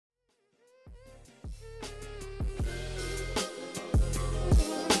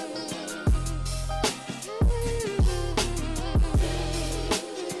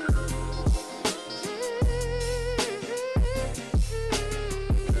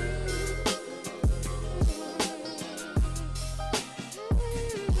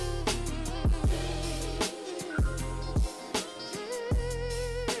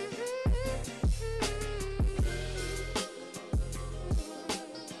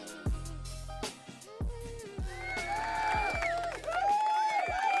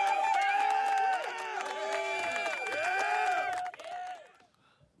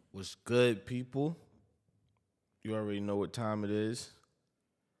good, people? You already know what time it is.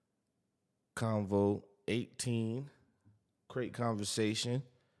 Konvo 18. Great conversation.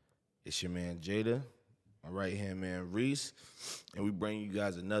 It's your man Jada, my right-hand man Reese, and we bring you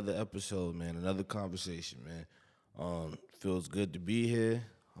guys another episode, man, another conversation, man. Feels good to be here.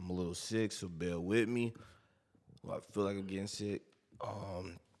 I'm a little sick, so bear with me. Well, I feel like I'm getting sick.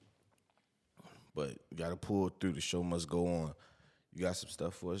 But you gotta pull through. The show must go on. You got some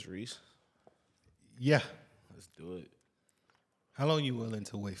stuff for us, Reese? Yeah. Let's do it. How long you willing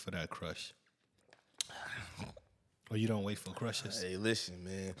to wait for that crush? Or you don't wait for crushes? Hey, listen,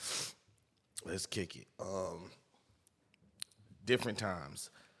 man. Let's kick it. Different times.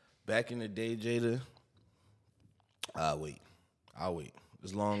 Back in the day, Jada, I'll wait.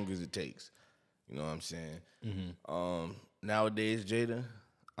 As long as it takes. You know what I'm saying? Mm-hmm. Nowadays, Jada,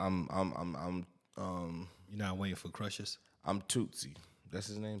 I'm You're not waiting for crushes? I'm Tootsie. That's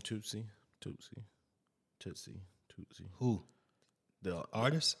his name, Tootsie. Who? The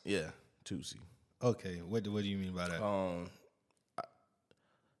artist? Yeah, Tootsie. Okay, what do you mean by that?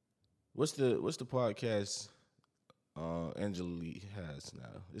 What's the podcast Angela Lee has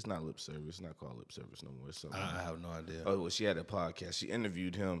now? It's not Lip Service. It's not called Lip Service no more. It's something. I have no idea. Oh, well, she had a podcast. She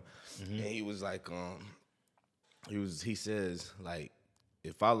interviewed him, and he was like, he says like,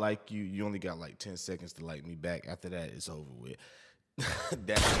 if I like you, you only got like 10 seconds to like me back. After that, it's over with.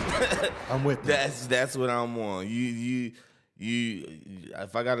 I'm with that. That's what I'm on. You.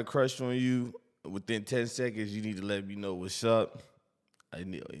 If I got a crush on you, within 10 seconds, you need to let me know what's up.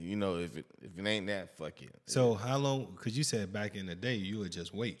 You know, if it ain't that, fuck it. So how long? Because you said back in the day you would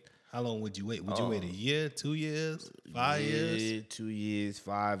just wait. How long would you wait? Would you wait a year, 2 years, 5 years? 2 years,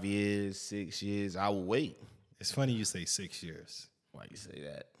 5 years, 6 years. I will wait. It's funny you say 6 years. Why you say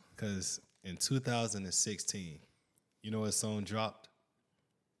that? Because in 2016, you know what song dropped?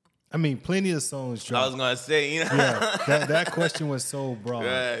 I mean, plenty of songs dropped. I was gonna say, you know, yeah, that question was so broad.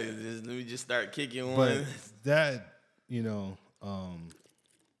 Yeah, let me just start kicking but one. That, you know,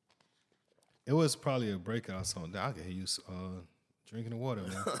 it was probably a breakout song. I can hear you drinking the water,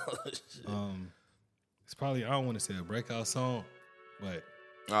 man. It's probably, I don't want to say a breakout song, but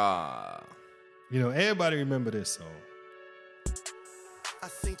you know, everybody remember this song. I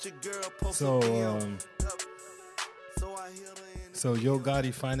seen your girl post So Yo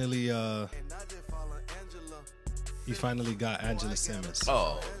Gotti finally finally got Angela Simmons.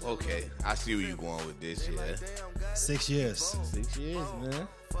 Oh, okay. I see where you going with this, yeah. 6 years. 6 years, man.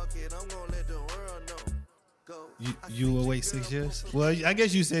 You will wait 6 years? Well, I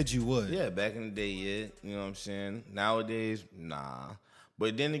guess you said you would. Yeah, back in the day, yeah. You know what I'm saying? Nowadays, nah.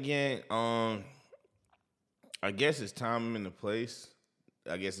 But then again, I guess it's time and the place.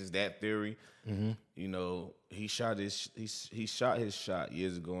 I guess it's that theory. Mm-hmm. You know, he shot his shot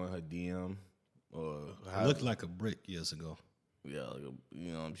years ago in her DM. It looked like a brick years ago. Yeah, like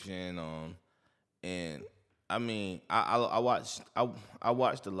you know what I'm saying. And I mean, I watched a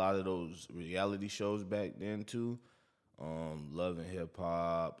lot of those reality shows back then too. Love and Hip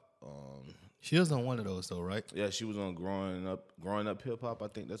Hop. She was on one of those though, right? Yeah, she was on Growing Up Hip Hop. I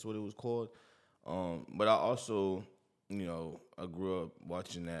think that's what it was called. But I also, you know, I grew up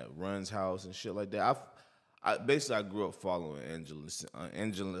watching that Run's House and shit like that. I grew up following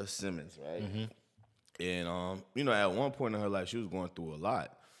Angela Simmons, right? Mm-hmm. And you know, at one point in her life, she was going through a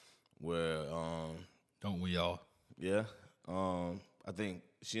lot. Where don't we all? Yeah. I think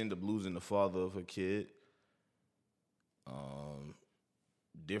she ended up losing the father of her kid.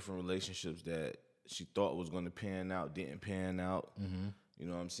 Different relationships that she thought was going to pan out didn't pan out. Mm-hmm. You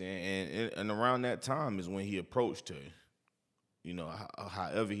know what I'm saying? And around that time is when he approached her. You know,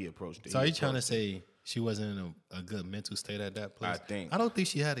 however he approached her. So are you trying to say she wasn't in a good mental state at that place? I don't think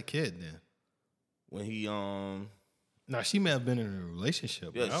she had a kid then. When he Now she may have been in a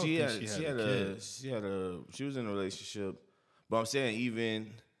relationship. Yeah, she was in a relationship. But I'm saying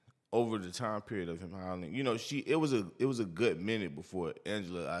even over the time period of him howling, you know, it was a good minute before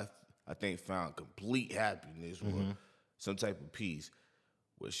Angela I think found complete happiness or some type of peace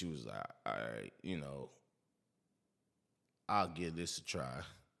where she was like, all right, you know, I'll give this a try.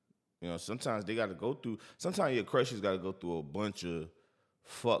 You know, sometimes your crushes got to go through a bunch of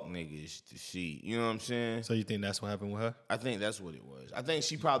fuck niggas to see. You know what I'm saying? So you think that's what happened with her? I think that's what it was. I think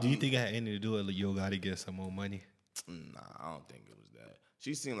she probably... Do you think it had anything to do with Yo Gotti get some more money? Nah, I don't think it was that.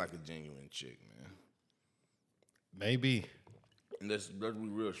 She seemed like a genuine chick, man. Maybe. And let's be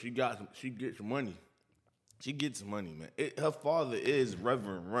real. She gets money. She gets money, man. Her father is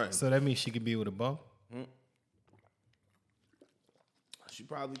Reverend Run. So that means she could be with a bum? She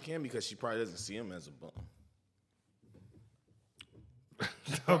probably can because she probably doesn't see him as a bum.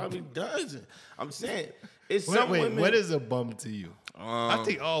 Probably doesn't. I'm saying it's Wait, some women. what is a bum to you? I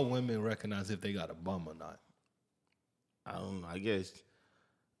think all women recognize if they got a bum or not. I don't know. I guess.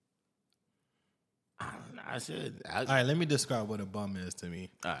 I don't know. All right, let me describe what a bum is to me.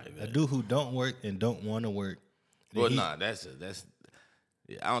 All right, a dude who don't work and don't want to work. Well, that's.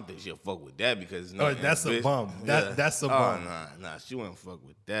 Yeah, I don't think she'll fuck with that because that's a bum. That's a bum. Nah, she wouldn't fuck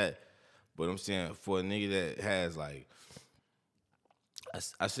with that. But I'm saying for a nigga that has like,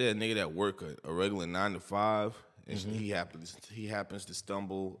 I said a nigga that work a regular 9 to 5, and he happens to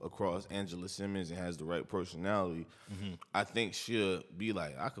stumble across Angela Simmons and has the right personality. I think she'll be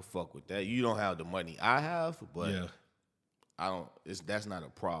like, I could fuck with that. You don't have the money I have, but I don't. That's not a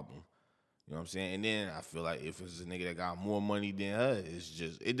problem. You know what I'm saying? And then I feel like if it's a nigga that got more money than her,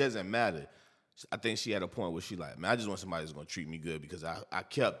 it doesn't matter. I think she had a point where she like, man, I just want somebody that's gonna treat me good because I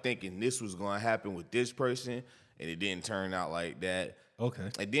kept thinking this was gonna happen with this person and it didn't turn out like that. Okay.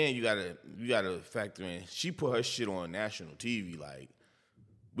 And then you gotta factor in, she put her shit on national TV. Like,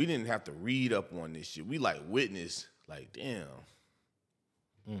 we didn't have to read up on this shit. We like witnessed, like, damn.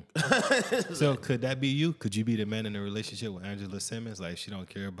 So could that be you? Could you be the man in a relationship with Angela Simmons? Like, she don't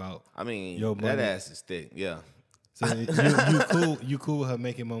care about your money? That ass is thick, yeah. So you cool with her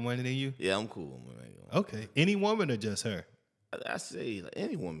making more money than you? Yeah, I'm cool with her making more money. Okay. Any woman or just her? I say like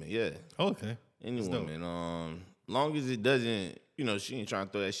any woman, yeah. Okay. Any woman. Long as it doesn't, she ain't trying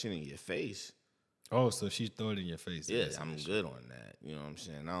to throw that shit in your face. Oh, so she throw it in your face. Yeah, I'm good on that. You know what I'm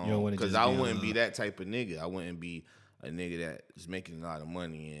saying? Because I wouldn't be that type of nigga. I wouldn't be a nigga that is making a lot of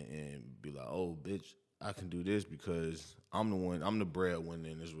money and be like, oh, bitch, I can do this because I'm the breadwinner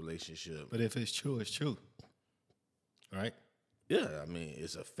in this relationship. But if it's true, it's true. Right? Yeah, I mean,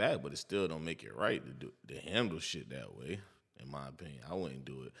 it's a fact, but it still don't make it right to handle shit that way, in my opinion. I wouldn't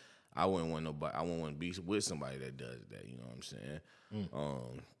do it. I wouldn't want nobody. I wouldn't want to be with somebody that does that. You know what I'm saying?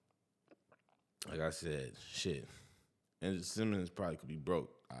 Like I said, shit. And Simmons probably could be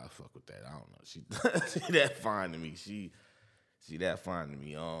broke. I fuck with that. I don't know. She that fine to me. She that fine to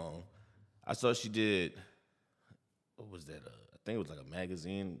me. I saw she did. What was that? I think it was like a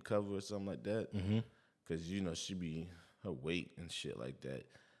magazine cover or something like that. Cause she be her weight and shit like that.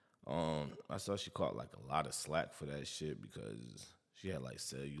 I saw she caught like a lot of slack for that shit because she had like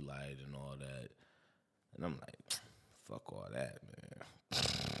cellulite and all that. And I'm like, fuck all that,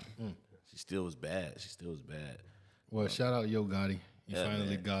 man. She still was bad. Well, shout out Yo Gotti. You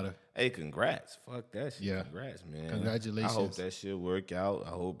finally got her. Hey, congrats. Fuck that shit. Yeah. Congrats, man. Congratulations. I hope that shit work out. I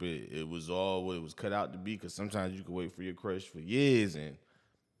hope it was all what it was cut out to be, because sometimes you can wait for your crush for years and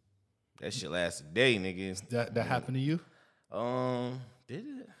that shit lasts a day, nigga. That happened to you? Did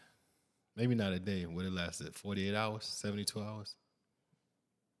it? Maybe not a day. Would it lasted 48 hours, 72 hours?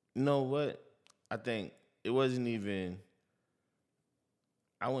 You know what? I think it wasn't even,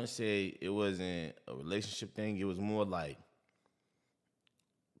 I wouldn't say it wasn't a relationship thing. It was more like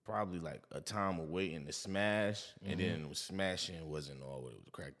probably like a time of waiting to smash, and then smashing wasn't all what it was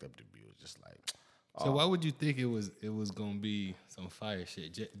cracked up to be. It was just like. So why would you think it was gonna be some fire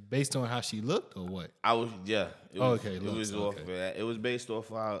shit? Based on how she looked or what? It was okay. It was off of that. It was based off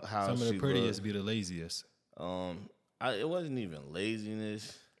how some of she the prettiest looked. Be the laziest. It wasn't even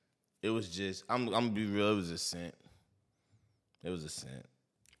laziness. It was just I'm gonna be real. It was a scent.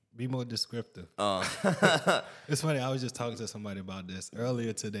 Be more descriptive. It's funny. I was just talking to somebody about this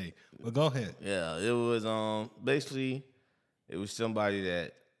earlier today. But go ahead. Yeah, it was basically it was somebody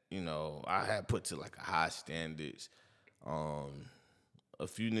that I had put to like a high standards. A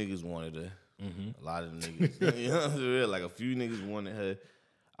few niggas wanted her. A lot of niggas. Like a few niggas wanted her.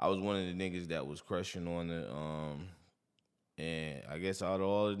 I was one of the niggas that was crushing on her. And I guess out of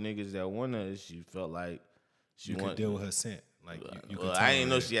all the niggas that wanted her, she felt like she could deal with her scent. Like you could I didn't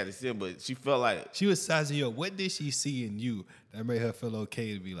know she had a scent, but she felt like she was sizing you up. What did she see in you that made her feel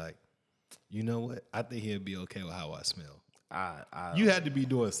okay to be like, you know what? I think he'll be okay with how I smell. You had to be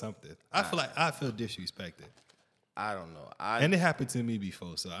doing something. I feel disrespected. I don't know. And it happened to me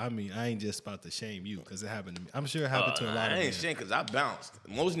before, so I mean, I ain't just about to shame you because it happened to me. I'm sure it happened to a lot of men. I ain't shame because I bounced.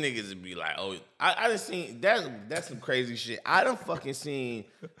 Most niggas would be like, oh, I done seen, that's some crazy shit. I done fucking seen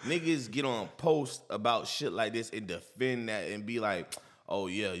niggas get on posts about shit like this and defend that and be like, oh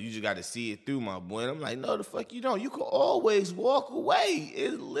yeah, you just got to see it through, my boy. And I'm like, no, the fuck you don't. You can always walk away.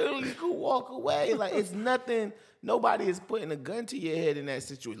 It's literally, you can walk away. Like, it's nothing. Nobody is putting a gun to your head in that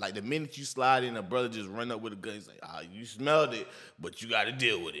situation. Like, the minute you slide in, a brother just run up with a gun. He's like, you smelled it, but you got to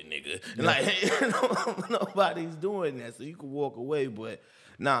deal with it, nigga. Yeah. Like, nobody's doing that, so you can walk away. But,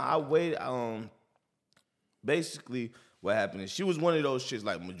 I waited. Basically, what happened is she was one of those shits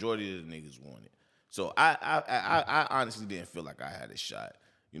like majority of the niggas wanted. So I honestly didn't feel like I had a shot.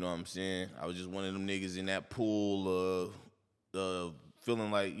 You know what I'm saying? I was just one of them niggas in that pool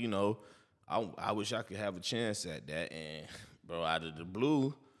feeling like, you know, I wish I could have a chance at that. And, bro, out of the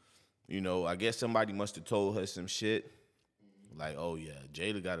blue, you know, I guess somebody must have told her some shit. Like, oh, yeah,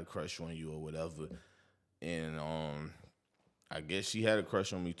 Jada got a crush on you or whatever. And I guess she had a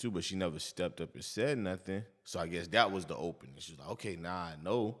crush on me, too, but she never stepped up and said nothing. So I guess that was the opening. She was like, okay, now I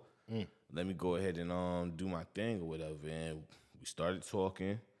know. Let me go ahead and do my thing or whatever. And we started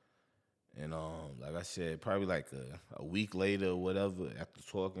talking. And like I said, probably like a week later or whatever, after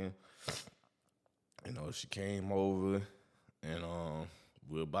talking, you know, she came over and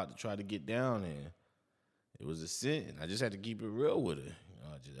we were about to try to get down, and it was a sin. I just had to keep it real with her. You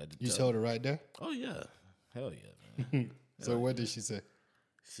know, I just had to You told her right there? Oh yeah. Hell yeah, man. So what did she say?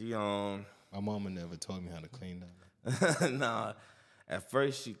 She My mama never told me how to clean that. nah. At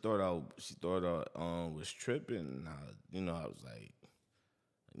first she thought I was tripping. You know, I was like,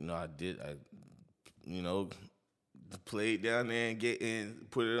 you know, I played down there and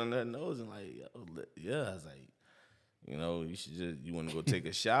put it on her nose and like, yeah. I was like, you know, you want to go take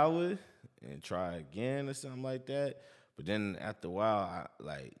a shower and try again or something like that. But then after a while,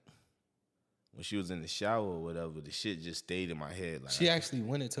 when she was in the shower or whatever, the shit just stayed in my head. Like she actually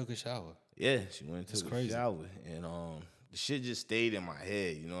went and took a shower. Yeah, she went and took a shower, and the shit just stayed in my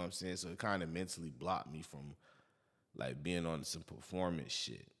head. You know what I'm saying? So it kind of mentally blocked me from like being on some performance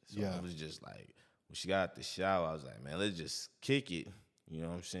shit. So yeah. I was just like, when she got out the shower, I was like, man, let's just kick it. You know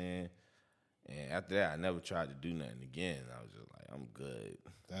what I'm saying? And after that, I never tried to do nothing again. I was just like, I'm good.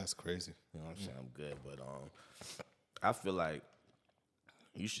 That's crazy. You know what I'm saying? I'm good. But I feel like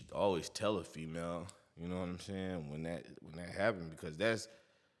you should always tell a female, you know what I'm saying, when that happened, because that's,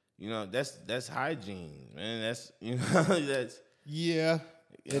 you know, that's hygiene, man. That's, you know, that's. Yeah,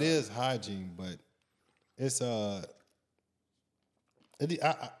 it is hygiene, but it's the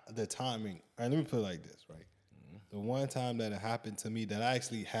timing. All right, let me put it like this, right? Mm-hmm. The one time that it happened to me that I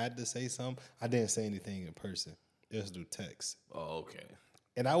actually had to say something, I didn't say anything in person. It was through text. Oh, okay.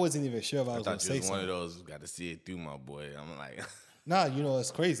 And I wasn't even sure if I was going to say something. One of those who got to see it through, my boy. I'm like, nah, you know, it's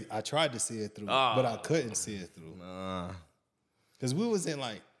crazy. I tried to see it through, but I couldn't see it through. Because we was in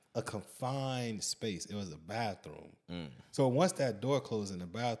like a confined space. It was a bathroom. So once that door closed in the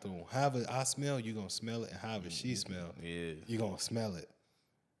bathroom, however I smell, you're going to smell it. And however she smell, you're going to smell it.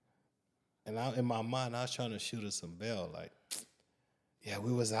 And in my mind, I was trying to shoot her some bail. Like, yeah,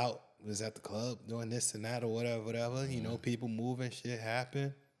 we was out. We was at the club doing this and that or whatever. You know, people moving, shit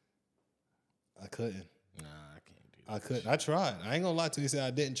happen. I couldn't. Nah, I can't do that. I couldn't. I tried. I ain't going to lie to you. Say I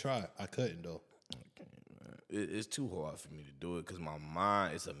didn't try. I couldn't, though. It's too hard for me to do it because my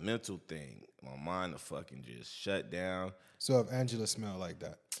mind, it's a mental thing. My mind will fucking just shut down. So if Angela smelled like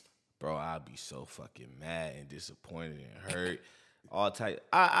that? Bro, I'd be so fucking mad and disappointed and hurt. All type.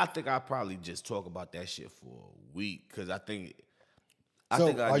 I think I probably just talk about that shit for a week because I think.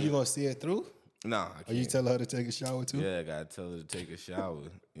 Are you going to see it through? No, I can't. Are you telling her to take a shower too? Yeah, I got to tell her to take a shower.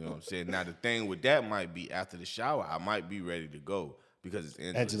 You know what I'm saying? Now, the thing with that might be after the shower, I might be ready to go because it's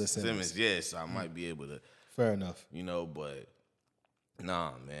Angela Simmons. Yeah, so I might be able to. Fair enough. You know, but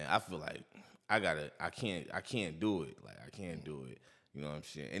nah, man. I feel like I can't do it. Like, I can't do it. You know what I'm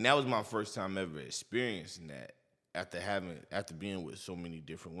saying? And that was my first time ever experiencing that after being with so many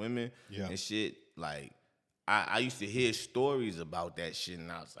different women and shit. Like, I used to hear stories about that shit,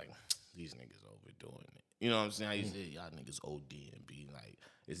 and I was like, these niggas overdoing it. You know what I'm saying? I used to hear y'all niggas OD and be like,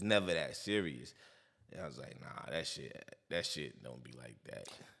 it's never that serious. And I was like, nah, that shit don't be like that.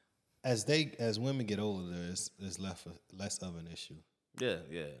 As women get older, it's less of an issue. Yeah.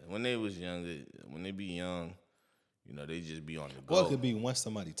 When they was younger, when they be young, you know, they just be on the go. Well, it could be once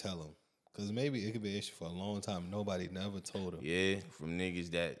somebody tell them. Because maybe it could be an issue for a long time. Nobody never told them. Yeah, from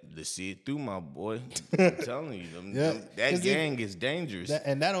niggas that see it through, my boy. I'm telling you, that gang is dangerous.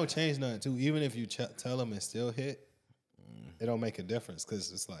 And that don't change nothing, too. Even if you tell them and still hit, it don't make a difference.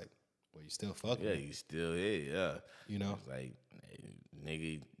 Because it's like, well, you still fucking. Yeah, you still hit, yeah. You know? It's like,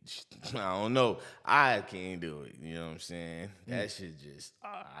 nigga, I don't know. I can't do it. You know what I'm saying? That shit just,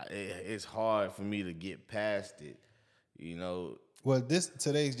 it's hard for me to get past it, you know? Well,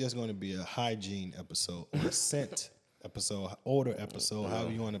 today's just going to be a hygiene episode, or a scent episode, odor episode,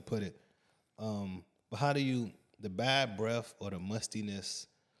 however you want to put it. But how do the bad breath or the mustiness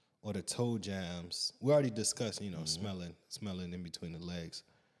or the toe jams, we already discussed, you know, smelling in between the legs.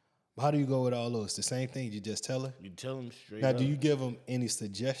 But how do you go with all those? The same thing, you just tell her? You tell them straight up. Now, do you give them any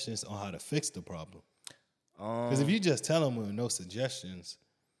suggestions on how to fix the problem? Because if you just tell them with no suggestions,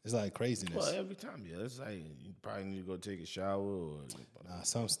 It's like craziness. Well, every time, yeah. It's like you probably need to go take a shower or. Nah,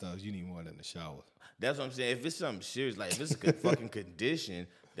 some stuff you need more than a shower. That's what I'm saying. If it's something serious, like if it's a fucking condition,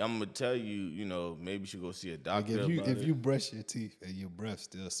 then I'm gonna tell you, you know, maybe you should go see a doctor. Like if you brush your teeth and your breath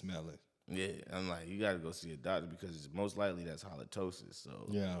still smelling. Yeah, I'm like, you gotta go see a doctor because it's most likely that's halitosis. So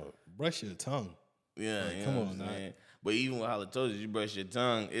yeah, brush your tongue. Yeah, like, you come know on, man. But even with halitosis, you brush your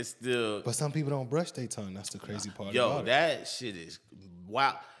tongue, it's still. But some people don't brush their tongue. That's the crazy part. Yo, about that shit is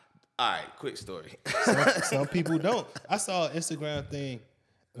wow. All right, quick story. Some people don't. I saw an Instagram thing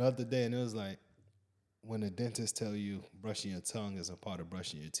the other day, and it was like, when the dentist tell you brushing your tongue is a part of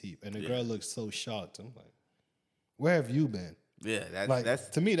brushing your teeth, and the girl looked so shocked. I'm like, where have you been? Yeah, that's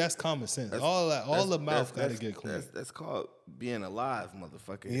to me that's common sense. All the mouth got to get clean. That's called being alive,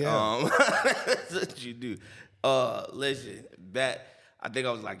 motherfucker. Yeah, that's what you do. Listen, I think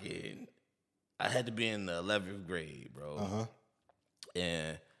I was like I had to be in the 11th grade, bro.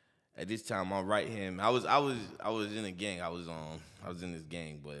 And at this time, my right hand, I was in a gang. I was in this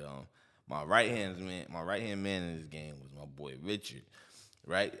gang, but my right hand man in this gang was my boy Richard,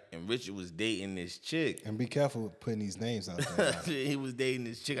 right? And Richard was dating this chick. And be careful with putting these names out there. He was dating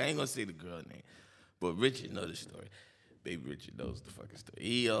this chick. I ain't gonna say the girl name, but Richard knows the story. Baby Richard knows the fucking story.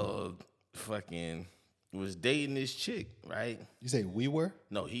 He fucking was dating this chick, right? You say we were?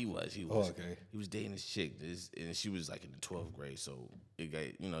 No, he was. Oh, okay. He was dating this chick, and she was like in the 12th grade, so he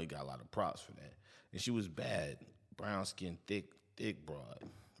got a lot of props for that. And she was bad, brown skin, thick broad,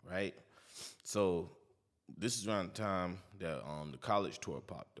 right? So this is around the time that the college tour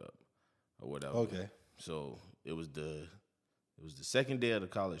popped up or whatever. Okay. So it was the second day of the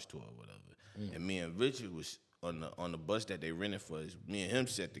college tour or whatever, and me and Richard was on the bus that they rented for us. Me and him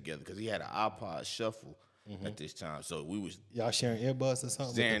sat together because he had an iPod shuffle at this time. So we was y'all sharing earbuds or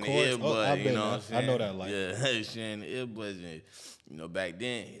something. Sharing with the earbuds, you know what I'm saying? I know that life. Yeah, sharing the earbuds, and back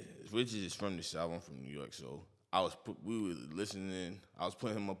then Richard is from the South. I'm from New York, so we were listening. I was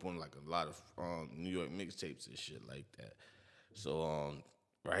putting him up on like a lot of New York mixtapes and shit like that. So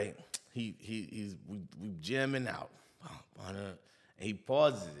right, we jamming out, and he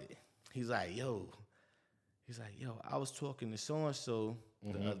pauses it. He's like, yo, I was talking to so and so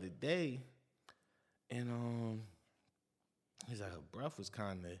the other day, and he's like, her breath was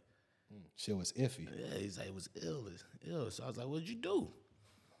kind of shit was iffy. Yeah, he's like, it was ill. So I was like, what'd you do?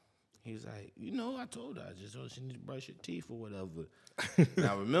 He's like, I told her, I just told her she need to brush her teeth or whatever.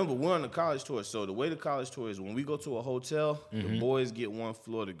 Now, remember, we're on the college tour. So the way the college tour is, when we go to a hotel, the boys get one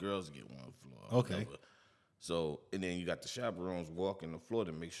floor, the girls get one floor. Okay. Whatever. So, and then you got the chaperones walking the floor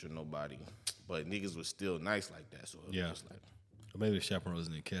to make sure nobody, but niggas was still nice like that. So it was just like. Or maybe the chaperones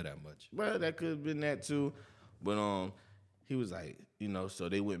didn't care that much. Well, that could have been that too. But he was like, so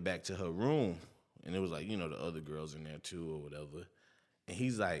they went back to her room, and it was like, the other girls in there too or whatever. And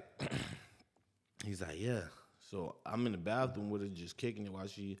he's like, yeah. So I'm in the bathroom with her, just kicking it while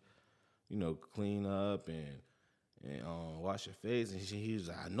she, clean up and wash her face. And he was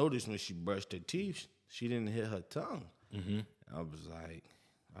like, I noticed when she brushed her teeth, she didn't hit her tongue. Mm-hmm. I was like,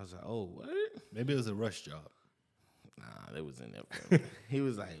 oh, what? Maybe it was a rush job. Nah, they was in there for me. He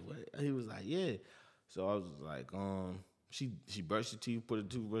was like, what? He was like, yeah. So I was like, she brushed her teeth, put her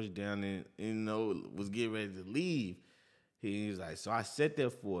toothbrush down, and was getting ready to leave. He was like, so I sat there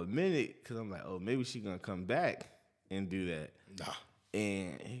for a minute because I'm like, oh, maybe she gonna come back and do that. Nah.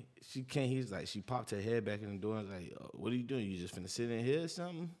 And she can't. He's like, she popped her head back in the door. I was like, what are you doing? You just finna sit in here or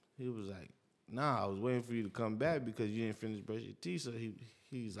something? He was like, nah, I was waiting for you to come back because you didn't finish brushing your teeth. So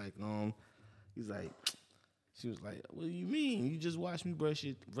he's like, she was like, what do you mean? You just watched me brush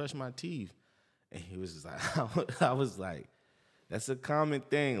my teeth. And he was just like, I was like, that's a common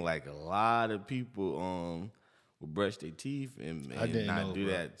thing. Like a lot of people will brush their teeth and not do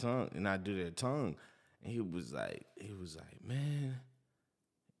their tongue. And he was like, man.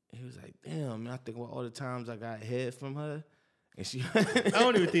 He was like, damn, man, I think about all the times I got head from her. And she I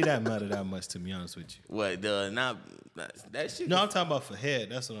don't even think that mattered that much, to be honest with you. What, that shit? No, I'm talking about for head.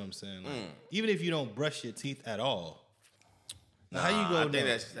 That's what I'm saying. Like, even if you don't brush your teeth at all. How you go? I think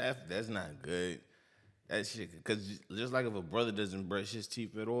that's not good. That shit, because just like if a brother doesn't brush his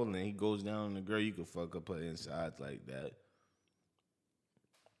teeth at all and he goes down on the girl, you can fuck up her insides like that.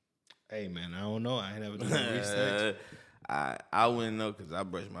 Hey, man, I don't know. I ain't never done no research. I wouldn't know because I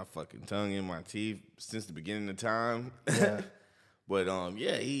brush my fucking tongue in my teeth since the beginning of time. Yeah. But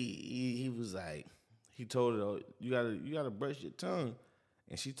he was like, he told her, you gotta brush your tongue,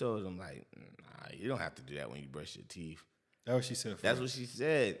 and she told him like, nah, you don't have to do that when you brush your teeth. That's what she said. That's what she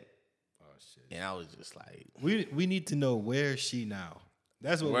said. Oh shit. And I was just like, we need to know, where is she now?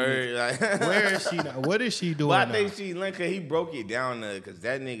 That's what Word, like, where is she now? What is she doing But I now? think she, like, he broke it down because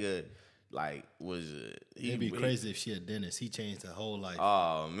that nigga, like, was... It'd be crazy if she a dentist. He changed her whole life.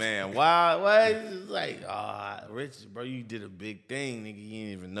 Oh, man. Why? It's like, Rich, bro, you did a big thing, nigga. You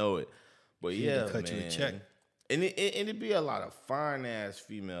didn't even know it. But He yeah, had to cut you a check. And it'd be a lot of fine-ass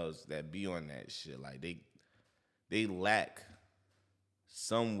females that be on that shit. Like, they lack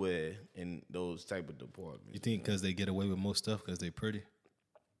somewhere in those type of departments. You think because they get away with most stuff because they pretty?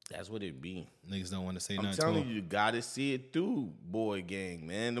 That's what it be. Niggas don't want to say I'm nothing telling to you, you gotta see it through, boy gang,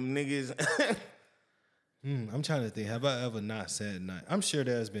 man. Them niggas. I'm trying to think. Have I ever not said nothing? I'm sure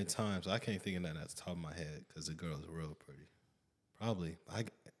there's been times. I can't think of nothing at the top of my head because the girl's real pretty. Probably.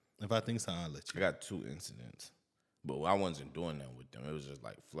 If I think so, I'll let you. I got 2 incidents, but I wasn't doing that with them. It was just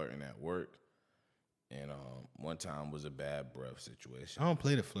like flirting at work. And one time was a bad breath situation. I don't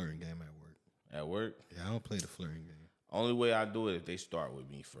play the flirting game at work. At work? Yeah, I don't play the flirting game. Only way I do it if they start with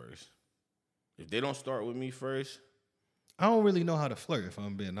me first. If they don't start with me first, I don't really know how to flirt. If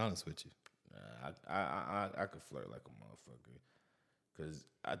I'm being honest with you, I could flirt like a motherfucker. Cause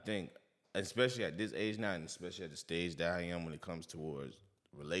I think, especially at this age now, and especially at the stage that I am when it comes towards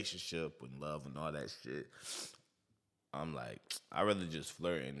relationship and love and all that shit, I'm like, I'd rather just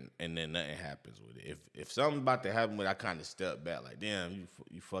flirt and then nothing happens with it. If something about to happen with it, I kind of step back like, damn,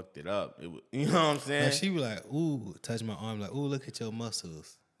 you fucked it up. You know what I'm saying? like she be like, ooh, touch my arm, like, ooh, look at your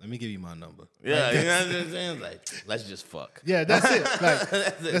muscles. Let me give you my number. Yeah, like, you know what I'm saying? Like, let's just fuck. Yeah, that's it. Like,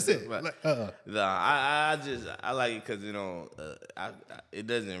 that's it. Like, Nah, I like it because it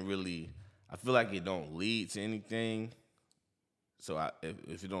doesn't really. I feel like it don't lead to anything. So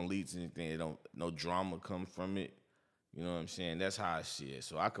if it don't lead to anything, no drama come from it. You know what I'm saying? That's how I see it.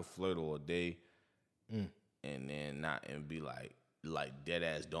 So I could flirt all day, and then be like dead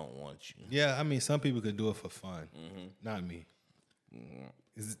ass don't want you. Yeah, I mean, some people could do it for fun. Not me.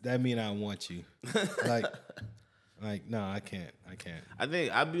 Does that mean I want you? like, no, I can't. I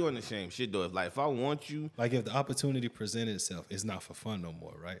think I'd be on the same shit though. If I want you, like if the opportunity presented itself, it's not for fun no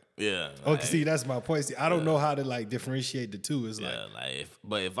more, right? Yeah. Okay, see, that's my point. See, I don't know how to like differentiate the two. It's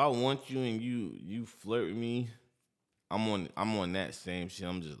but if I want you and you flirt with me, I'm on that same shit.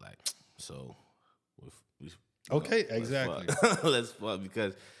 I'm just like, so okay, exactly. Let's fuck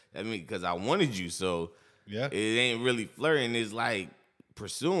because I wanted you, so yeah, it ain't really flirting. It's like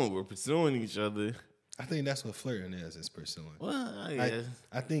we're pursuing each other. I think that's what flirting is. It's pursuing. Well, yeah.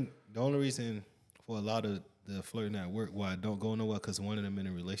 I think the only reason for a lot of the flirting at work why I don't go nowhere because one of them in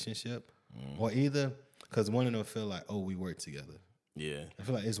a relationship, or either because one of them feel like, oh, we work together. Yeah, I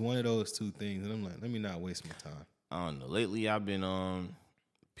feel like it's one of those two things, and I'm like, let me not waste my time. I don't know. Lately, I've been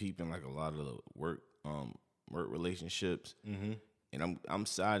peeping like a lot of the work relationships, and I'm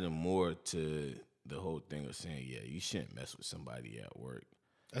siding more to the whole thing of saying, yeah, you shouldn't mess with somebody at work.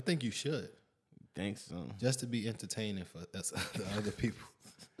 I think you should. Think so? Just to be entertaining for the other people.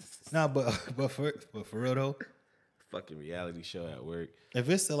 Nah, but for real though, fucking reality show at work. If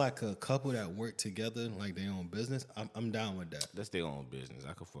it's like a couple that work together, like their own business, I'm down with that. That's their own business.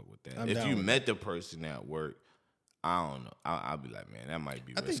 I could fuck with that. If you met the person at work, I don't know. I'll be like, man, that might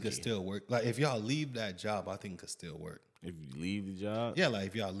be risky. I think it could still work. Like if y'all leave that job, I think it could still work. If you leave the job? Yeah, like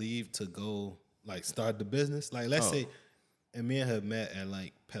if y'all leave to go like start the business. Like let's say, and me and her met at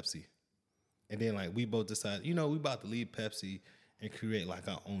like Pepsi. And then like we both decided, we about to leave Pepsi and create like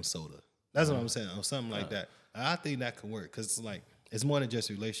our own soda. That's what I'm saying, or something like that. I think that could work because it's like it's more than just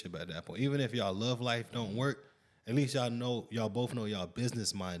a relationship at that point. Even if y'all love life don't work, at least y'all both know y'all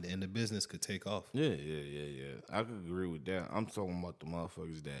business minded and the business could take off. Yeah. I could agree with that. I'm talking about the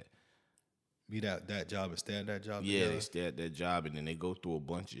motherfuckers that be that job and stay at that job. Yeah, together. they stay at that job and then they go through a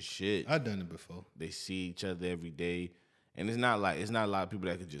bunch of shit. I've done it before. They see each other every day. And it's not a lot of people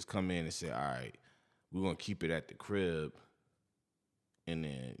that could just come in and say, all right, we're gonna keep it at the crib. And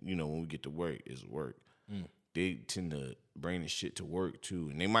then, when we get to work, it's work. They tend to bring the shit to work too.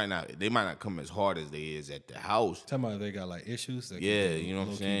 And they might not come as hard as they is at the house. Talking about they got like issues. Yeah, you know what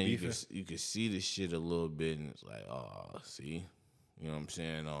I'm saying? You can see the shit a little bit and it's like, oh, see? You know what I'm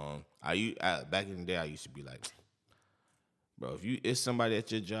saying? I back in the day I used to be like, bro, if it's somebody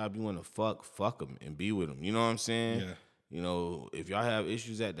at your job you want to fuck them and be with them. You know what I'm saying? Yeah. If y'all have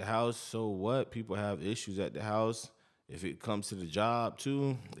issues at the house, so what? People have issues at the house. If it comes to the job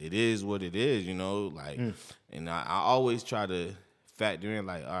too, it is what it is, And I always try to factor in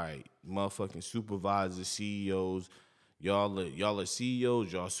like, all right, motherfucking supervisors, CEOs, y'all are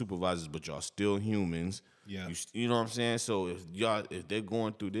CEOs, y'all supervisors, but y'all still humans. Yeah. You know what I'm saying? So if they're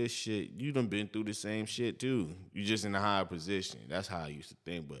going through this shit, you done been through the same shit too. You just in a higher position. That's how I used to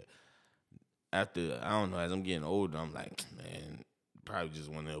think, but after, I don't know, as I'm getting older, I'm like, man, probably just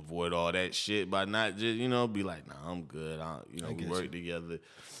want to avoid all that shit by not just, you know, be like, nah, I'm good. We work together.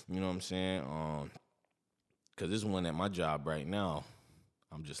 You know what I'm saying? Because this one at my job right now,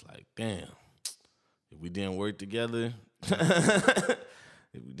 I'm just like, damn, if we didn't work together, it'll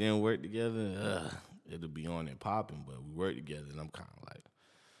be on and popping. But we work together, and I'm kind of like,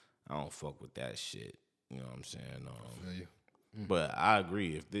 I don't fuck with that shit. You know what I'm saying? I feel you. But I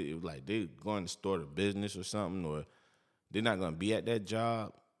agree. If they going to start a business or something, or they're not gonna be at that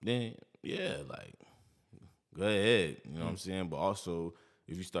job, then yeah, like go ahead. You know what I'm saying? But also,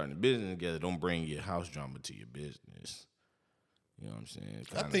 if you're starting a business together, don't bring your house drama to your business. You know what I'm saying?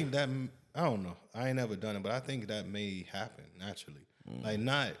 I think that, I don't know. I ain't never done it, but I think that may happen naturally. Like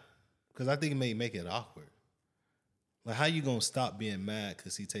not, because I think it may make it awkward. Like how you gonna stop being mad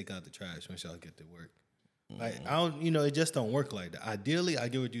because he take out the trash once y'all get to work? Like I don't, it just don't work like that. Ideally, I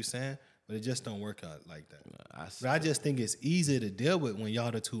get what you're saying, but it just don't work out like that. I just think it's easier to deal with when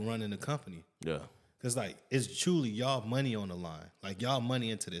y'all the two running the company. Yeah. Cause like it's truly y'all money on the line. Like y'all money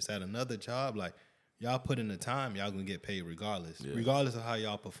into this. At another job, like y'all put in the time, y'all gonna get paid regardless. Yeah. Regardless of how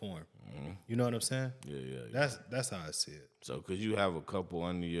y'all perform. You know what I'm saying? Yeah. That's how I see it. So could you have a couple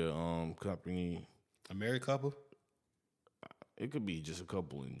under your company? A married couple? It could be just a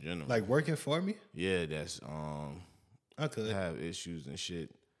couple in general. Like working for me? Yeah, that's I could have issues and shit.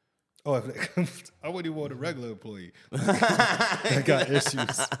 Oh, I wouldn't even want a regular employee that got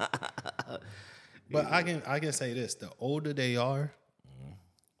issues. But I can say this: the older they are,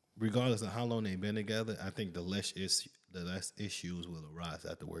 regardless of how long they've been together, I think the less issues will arise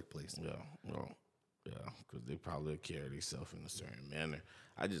at the workplace. Yeah, because they probably carry themselves in a certain manner.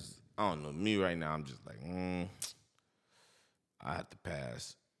 I don't know. Me right now, I'm just like, I have to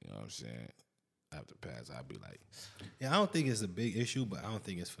pass. You know what I'm saying? I have to pass. I'd be like, yeah, I don't think it's a big issue, but I don't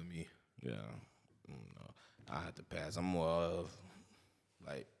think it's for me. Yeah, I have to pass. I'm more of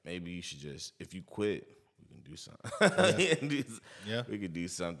like, maybe you should just, if you quit, we can do something. We could do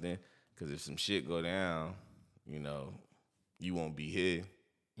something, because if some shit go down, you won't be here.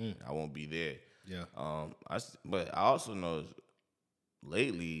 I won't be there. Yeah. But I also know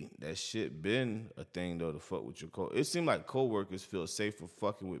lately that shit been a thing though, to fuck with your It seemed like coworkers feel safer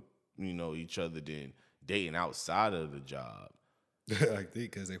fucking with each other than dating outside of the job. I think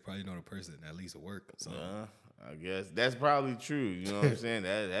because they probably know the person at least at work. So. I guess that's probably true. You know what I'm saying?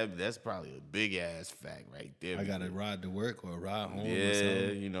 That's probably a big ass fact right there. I gotta ride to work or ride home. Yeah, or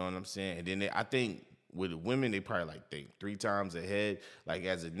something. You know what I'm saying. And then I think with women, they probably think 3 times ahead. Like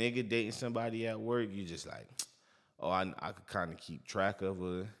as a nigga dating somebody at work, you just like, oh, I could kind of keep track of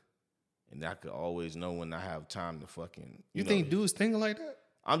her, and I could always know when I have time to fucking. You think dudes think like that?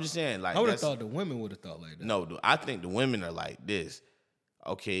 I'm just saying, like, I would have thought the women would have thought like that. No, I think the women are like this.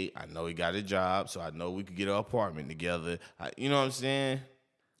 Okay, I know he got a job, so I know we could get an apartment together. You know what I'm saying?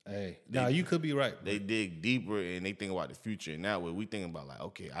 Hey, now you could be right. They dig deeper and they think about the future. And that way we think about like,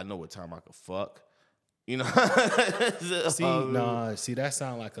 okay, I know what time I could fuck. See, that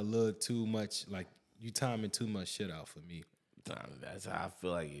sound like a little too much. Like you timing too much shit out for me. That's how I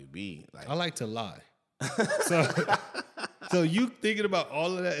feel like it be. Like I like to lie. So you thinking about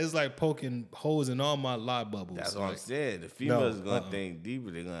all of that is like poking holes in all my lie bubbles. That's what I'm saying. The females are gonna think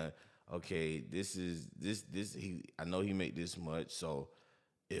deeper. They're gonna, okay, this. I know he make this much. So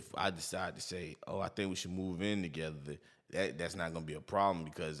if I decide to say, oh, I think we should move in together, that's not gonna be a problem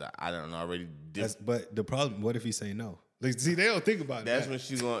because I don't already. But the problem, what if he say no? Like, see, they don't think about that. That's when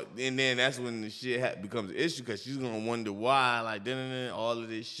she's gonna, and then that's when the shit becomes an issue because she's gonna wonder why, like, all of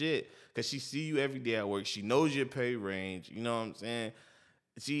this shit. Because she see you every day at work. She knows your pay range. You know what I'm saying?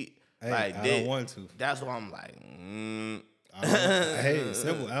 I don't want to. That's why I'm like, hey,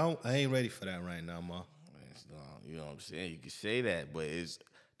 simple. I ain't ready for that right now, ma. You know what I'm saying? You can say that, but it's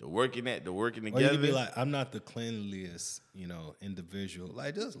the working together. Or you can be like, I'm not the cleanliest, individual.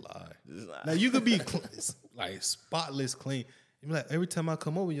 Like, just lie. Now you could be like spotless clean. You be like, every time I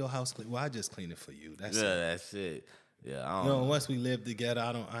come over your house, well, I just clean it for you. That's it. That's it. Yeah, I don't know. Once we live together,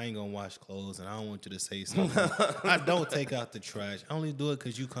 I ain't gonna wash clothes, and I don't want you to say something. I don't take out the trash. I only do it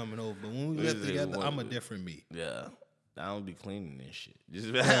because you coming over. But when we live together, I'm a different me. Yeah, I don't be cleaning this shit.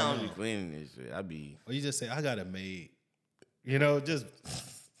 I don't be cleaning this shit. Or you just say I got a maid. Just.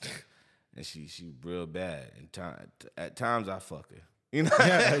 And she real bad. And at times I fuck her. Yeah,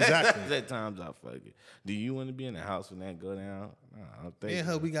 exactly. At times I fuck it. Do you want to be in the house when that go down? No, I don't think. Me and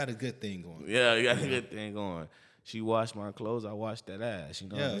her, we got a good thing going. Yeah, we got a good thing going. She washed my clothes, I washed that ass. You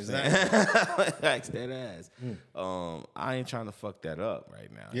know what I'm exactly. saying? Wax that ass. I ain't trying to fuck that up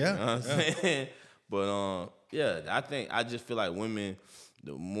right now. Yeah. You know what I'm saying? But I just feel like women,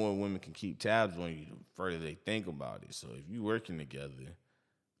 the more women can keep tabs on you, the further they think about it. So if you working together,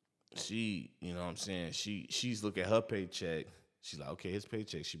 she, you know what I'm saying, she's look at her paycheck. She's like, okay, his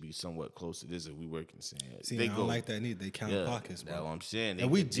paycheck should be somewhat close to this if we working the same. See, they don't like that neither. They count pockets, bro. That's what I'm saying.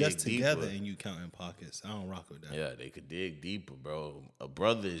 And we just together and you counting pockets. I don't rock with that. Yeah, they could dig deeper, bro. A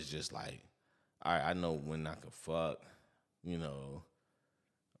brother is just like, all right, I know when I can fuck, you know,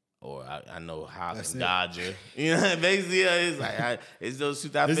 or I know how I can dodge her. You know, basically, it's like, it's those two.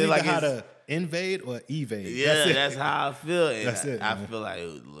 I feel like how to invade or evade. Yeah, that's how I feel. And that's it. I feel like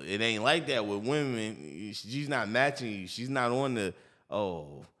it ain't like that with women. She's not matching you. She's not on the,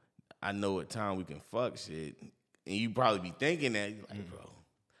 oh, I know what time we can fuck shit. And you probably be thinking that, you're like, bro,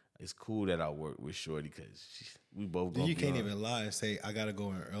 it's cool that I work with Shorty because we both go. You can't even lie and say, I got to go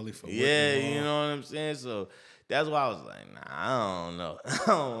in early for work. Yeah, you know what I'm saying? So that's why I was like, nah, I don't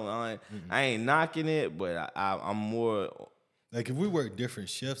know. I ain't knocking it, but I'm more. Like, if we work different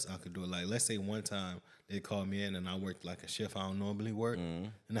shifts, I could do it. Like, let's say one time they called me in and I worked like a shift I don't normally work,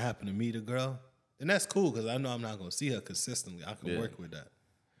 and I happen to meet a girl, and that's cool because I know I'm not going to see her consistently. I can work with that.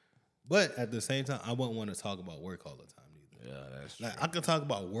 But at the same time, I wouldn't want to talk about work all the time either. Yeah, that's like, true. I can talk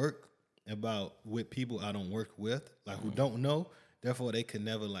about work with people I don't work with, like who don't know. Therefore, they could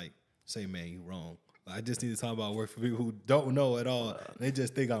never like say, man, you wrong. Like, I just need to talk about work for people who don't know at all. They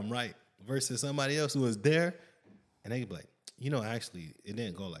just think I'm right. Versus somebody else who was there, and they could be like, you know, actually, it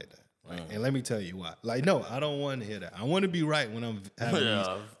didn't go like that. Right? And let me tell you why. Like, no, I don't want to hear that. I want to be right when I'm having these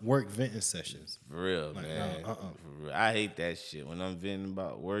work venting sessions. For real, like, man. For real. I hate that shit when I'm venting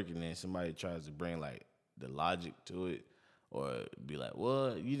about work and then somebody tries to bring like the logic to it or be like,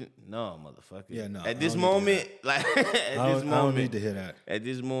 well, you didn't. No, motherfucker. Yeah, no. At this moment, like, I don't need to hear that. At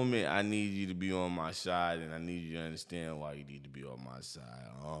this moment, I need you to be on my side and I need you to understand why you need to be on my side.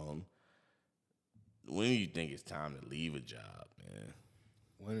 When do you think it's time to leave a job, man?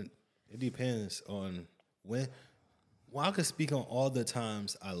 When it depends on when. Well, I could speak on all the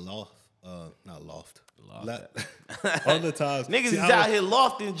times I lost. All the times niggas is out here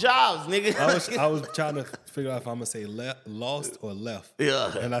lofting jobs, nigga. I was trying to figure out if I'm gonna say lost or left.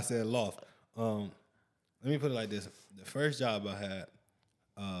 Yeah, and I said loft. Let me put it like this: the first job I had,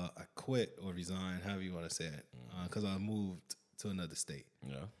 I quit or resigned, however you want to say it, because I moved to another state.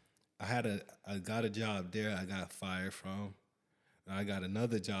 Yeah. I got a job there I got fired from. And I got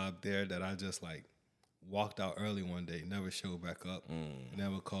another job there that I just like walked out early one day, never showed back up,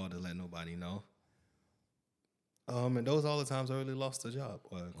 never called to let nobody know. And those all the times I really lost a job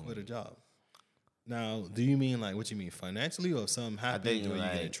or quit a job. Now, do you mean like what you mean financially or something happened where you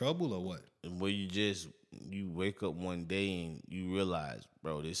get in trouble or what? Where you wake up one day and you realize,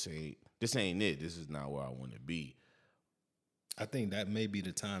 bro, this ain't it. This is not where I want to be. I think that may be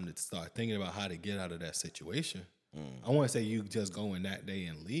the time to start thinking about how to get out of that situation. I wouldn't say you just go in that day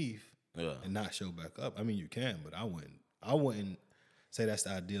and leave and not show back up. I mean, you can, but I wouldn't say that's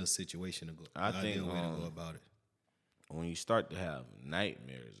the ideal situation to go. Ideal way to go about it. When you start to have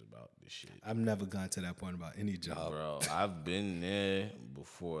nightmares about this shit, I've never gotten to that point about any job, bro. I've been there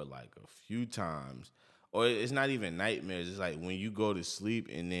before, like a few times. Or it's not even nightmares. It's like when you go to sleep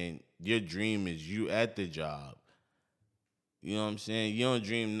and then your dream is you at the job. You know what I'm saying? You don't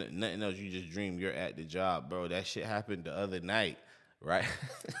dream nothing else. You just dream you're at the job, bro. That shit happened the other night, right?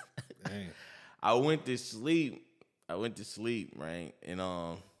 Dang. I went to sleep, right? And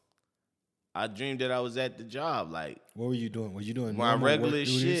I dreamed that I was at the job. Like, what were you doing? Were you doing my regular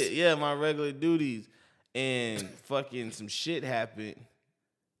shit? Yeah, my regular duties. And fucking some shit happened.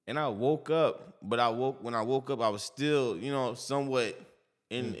 And I woke up, but when I woke up, I was still, you know, somewhat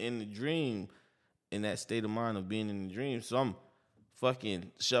in the dream. In that state of mind of being in the dream. So I'm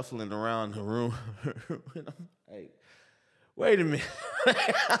fucking shuffling around the room. And I'm like, wait a minute.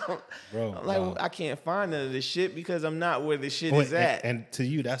 Bro, I'm like, I can't find none of this shit because I'm not where the shit is at. And to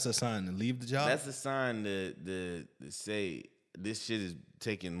you, that's a sign to leave the job? That's a sign to say this shit is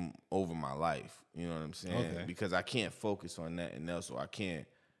taking over my life. You know what I'm saying? Okay. Because I can't focus on nothing else, or I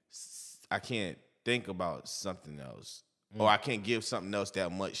can't think about something else. Or I can't give something else that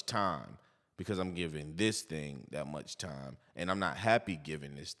much time. Because I'm giving this thing that much time, and I'm not happy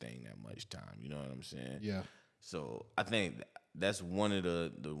giving this thing that much time. You know what I'm saying? Yeah. So I think that's one of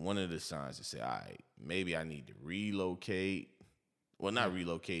the signs to say, all right, maybe I need to relocate. Well, not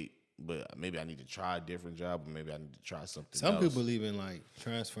relocate, but maybe I need to try a different job, or maybe I need to try something else. Some people believe in like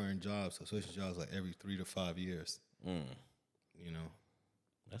transferring jobs or switching jobs like every 3 to 5 years. You know.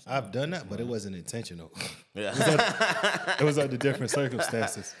 I've done that, but it wasn't intentional. Yeah. It was under different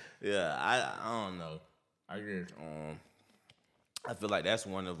circumstances. Yeah, I don't know. I guess I feel like that's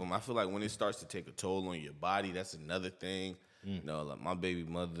one of them. I feel like when it starts to take a toll on your body, that's another thing. No, like my baby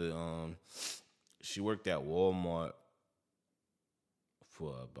mother, she worked at Walmart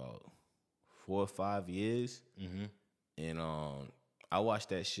for about 4 or 5 years, and I watched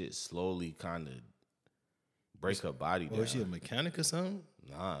that shit slowly kind of break her body down. Was she a mechanic or something?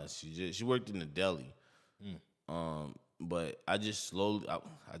 Nah, she worked in the deli. But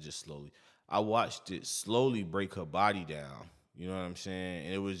I watched it slowly break her body down. You know what I'm saying?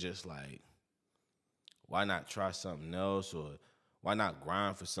 And it was just like, why not try something else, or why not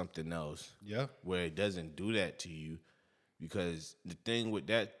grind for something else? Yeah. Where it doesn't do that to you. Because the thing with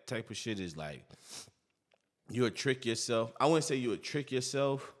that type of shit is like, you'll trick yourself. I wouldn't say you would trick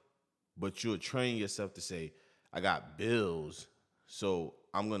yourself, but you'll train yourself to say, I got bills, so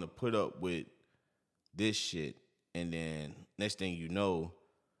I'm going to put up with this shit. And then next thing you know,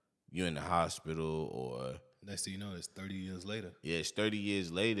 you're in the hospital, or... Next thing you know, it's 30 years later. Yeah, it's 30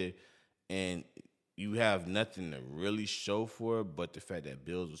 years later, and you have nothing to really show for it but the fact that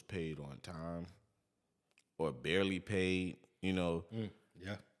bills was paid on time or barely paid, you know.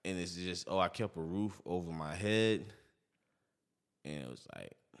 Yeah. And it's just, I kept a roof over my head. And it was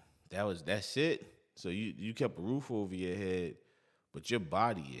like, that's it. So you kept a roof over your head, but your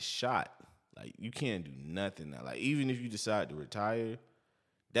body is shot. Like, you can't do nothing now. Like, even if you decide to retire,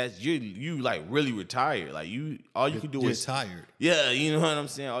 that's you like really retired. Like, all you can do is tired. Yeah, you know what I'm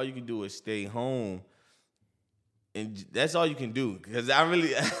saying? All you can do is stay home. And that's all you can do. Because I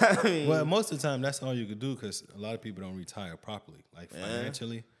mean, well, most of the time, that's all you can do, because a lot of people don't retire properly, like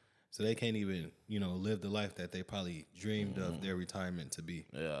financially. So they can't even, live the life that they probably dreamed of their retirement to be.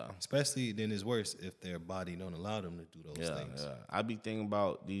 Yeah. Especially then it's worse if their body don't allow them to do those things. Yeah. I be thinking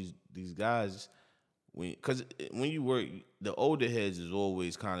about these guys, because when you work, the older heads is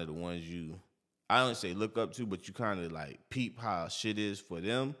always kind of the ones I don't say look up to, but you kind of like peep how shit is for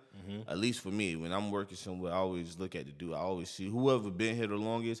them. At least for me, when I'm working somewhere, I always look at the dude. I always see whoever been here the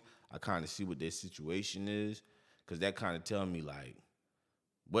longest. I kind of see what their situation is, because that kind of tell me like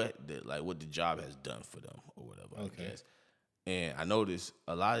what the job has done for them or whatever. Okay. I guess. And I notice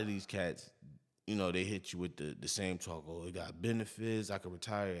a lot of these cats, they hit you with the same talk. Oh, they got benefits. I could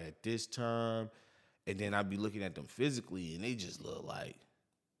retire at this term, and then I be looking at them physically, and they just look like.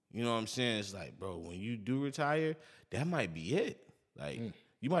 You know what I'm saying? It's like, bro, when you do retire, that might be it. Like,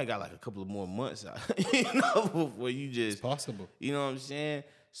 you might got like a couple of more months out, before you just... It's possible. You know what I'm saying?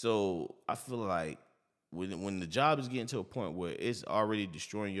 So I feel like when the job is getting to a point where it's already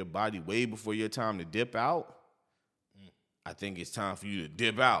destroying your body way before your time to dip out, I think it's time for you to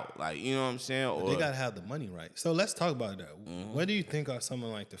dip out. Like, you know what I'm saying? But they got to have the money right. So let's talk about that. What do you think are some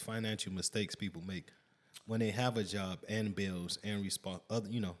of like the financial mistakes people make when they have a job and bills and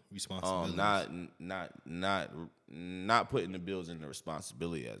responsibilities? Not putting the bills and the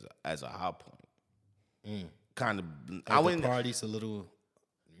responsibility as a high point. Kind of, the party's a little,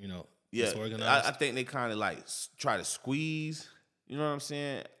 disorganized. I think they kind of like try to squeeze. You know what I'm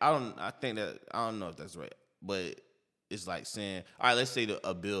saying? I don't know if that's right, but it's like saying, all right, let's say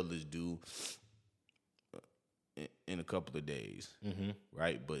a bill is due in a couple of days,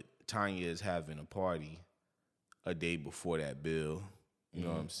 right? But Tanya is having a party a day before that bill, you know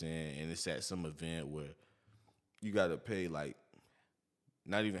what I'm saying? And it's at some event where you got to pay like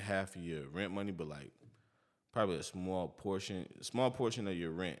not even half of your rent money, but like probably a small portion of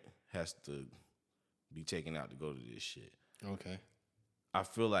your rent has to be taken out to go to this shit. Okay. I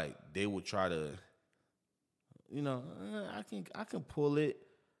feel like they will try to, I can pull it.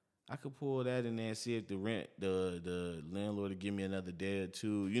 I could pull that in there and see if the landlord will give me another day or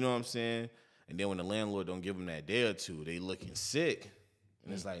two. You know what I'm saying? And then when the landlord don't give them that day or two, they looking sick.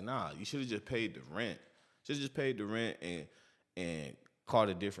 And it's like, nah, you should have just paid the rent. Should have just paid the rent and called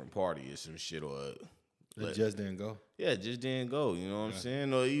a different party or some shit, or it just didn't go. Yeah, it just didn't go. You know what I'm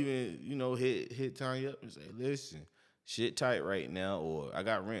saying? Or even, hit Tanya up and say, listen, shit tight right now, or I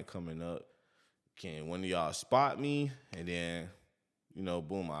got rent coming up. Can one of y'all spot me? And then,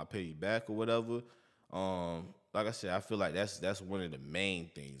 boom, I'll pay you back or whatever. Like I said, I feel like that's one of the main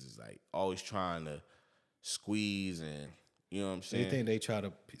things, is like always trying to squeeze, and you know what I'm saying? Do you think they try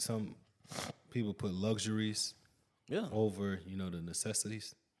to, some people put luxuries over, the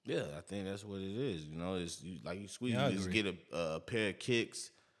necessities? Yeah, I think that's what it is. It's like you squeeze, you just get a pair of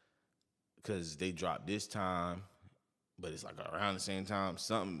kicks because they dropped this time, but it's like around the same time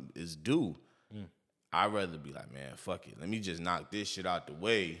something is due. I'd rather be like, man, fuck it. Let me just knock this shit out the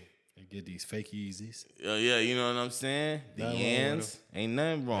way. And get these fake Yeezys. Yeah, you know what I'm saying? The yans, ain't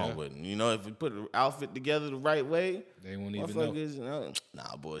nothing wrong with them. If we put an outfit together the right way, they won't even know.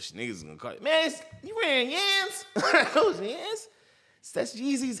 Nah, bullshit. Niggas gonna call it, man, you wearing yans? Those yans? That's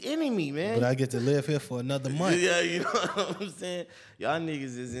Yeezy's enemy, man. But I get to live here for another month. Yeah, you know what I'm saying? Y'all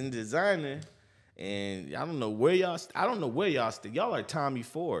niggas is in designer, and I don't know where y'all. I don't know where y'all stay. Y'all are Tommy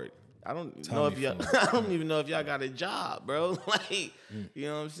Ford. I don't know if y'all. I don't even know if y'all got a job, bro. Like, you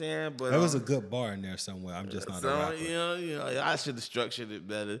know what I'm saying? But there was a good bar in there somewhere. I'm just not a rapper. You know, I should have structured it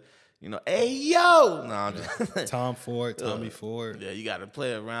better. You know, hey yo, no, I'm just Tom Ford, Tommy Ford. Yeah, you got to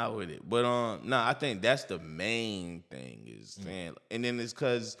play around with it. But no, I think that's the main thing is saying, and then it's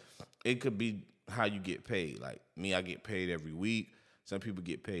because it could be how you get paid. Like me, I get paid every week. Some people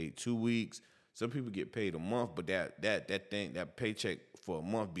get paid 2 weeks. Some people get paid a month. But that paycheck for a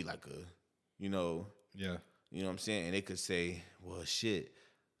month be like you know what I'm saying. And they could say, well, shit.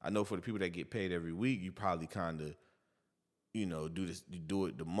 I know for the people that get paid every week, you probably kind of, you know, do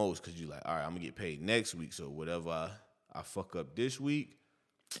it the most because you like, all right, I'm gonna get paid next week. So whatever I fuck up this week,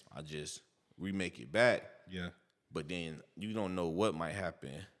 I just remake it back. Yeah. But then you don't know what might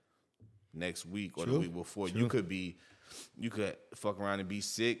happen next week or True. the week before. True. You could fuck around and be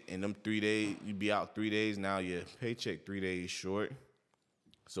sick, and them 3 days, you be out 3 days. Now your paycheck 3 days short.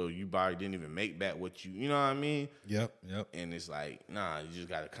 So you probably didn't even make back what you know what I mean? Yep. And it's like, nah, you just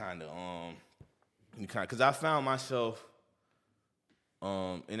gotta kind of because I found myself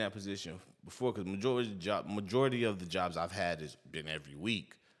in that position before, because majority of the jobs I've had has been every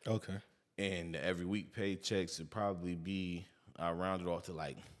week. Okay. And the every week paychecks would probably be, I rounded off to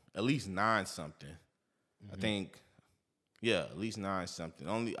like at least 9 something. I think, yeah, at least 9 something.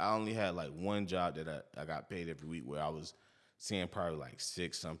 I only had like one job that I got paid every week where I was seeing probably like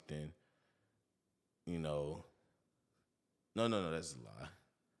 6 something. You know, no, that's a lie.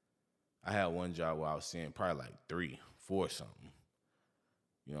 I had one job where I was seeing probably like 3, 4 something.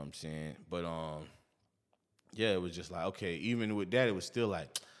 You know what I'm saying? But yeah, it was just like, okay, even with that, it was still like,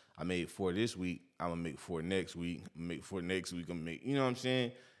 I made 4 this week, I'm gonna make 4 next week, I'm gonna make 4 next week, I'm gonna make, you know what I'm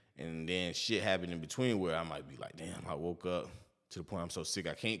saying? And then shit happened in between where I might be like, damn, I woke up to the point I'm so sick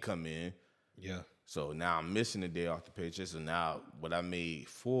I can't come in. Yeah. So now I'm missing a day off the paycheck. So now what I made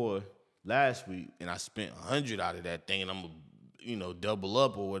 4 last week and I spent 100 out of that thing and I'm gonna, you know, double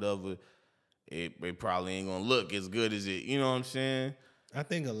up or whatever, it probably ain't gonna look as good as it, you know what I'm saying? I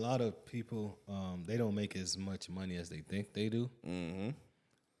think a lot of people, they don't make as much money as they think they do. Mm-hmm.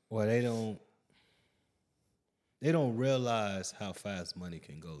 Or they don't realize how fast money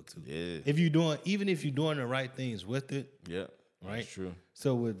can go too. Yeah. Even if you're doing the right things with it. Yeah. Right. That's true.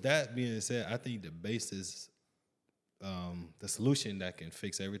 So with that being said, I think the basis, the solution that can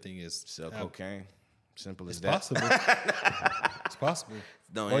fix everything is sell cocaine. Simple as it's that. possible. It's possible.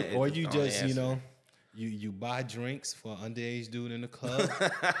 Or you just, you know, you buy drinks for an underage dude in the club.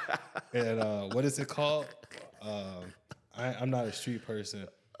 And what is it called? I'm not a street person.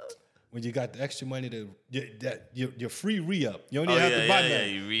 When you got the extra money your free re-up. You don't even have to buy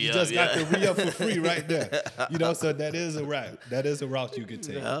nothing. You just got the re-up for free right there. You know, so that is a route. That is a route you could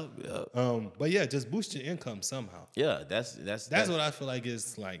take. Yeah. But yeah, just boost your income somehow. Yeah, that's what I feel like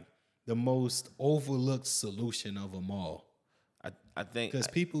is like the most overlooked solution of them all. I think because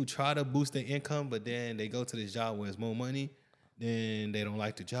people try to boost their income, but then they go to this job where it's more money. Then they don't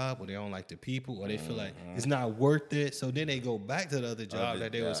like the job, or they don't like the people, or they feel like it's not worth it. So then they go back to the other job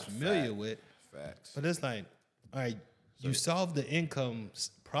that they was familiar with. Facts. But it's like, all right, you solve the income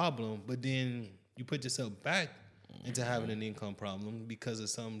problem, but then you put yourself back into having an income problem because of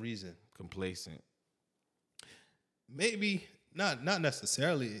some reason. Complacent. Maybe not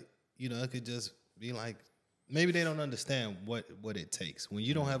necessarily. You know, it could just be like maybe they don't understand what it takes. When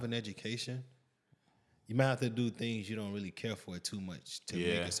you don't have an education, you might have to do things you don't really care for too much to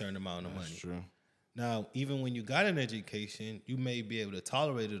make a certain amount of money. That's true. Now, even when you got an education, you may be able to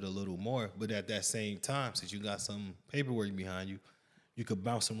tolerate it a little more, but at that same time, since you got some paperwork behind you, you could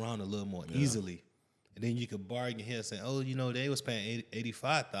bounce around a little more easily. And then you could bargain here and say, oh, you know, they was paying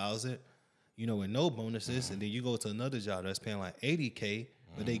 $85,000, you know, with no bonuses. And then you go to another job that's paying like $80K,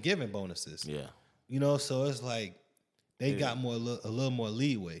 but they giving bonuses. Yeah. You know, so it's like they got a little more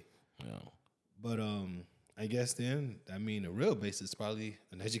leeway. Yeah. But I guess then, I mean, the real basis is probably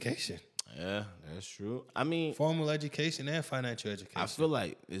an education. Yeah, that's true. I mean, formal education and financial education. I feel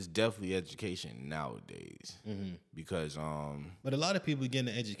like it's definitely education nowadays because but a lot of people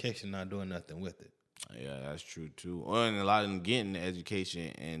getting the education not doing nothing with it. Yeah, that's true too. And a lot of them getting the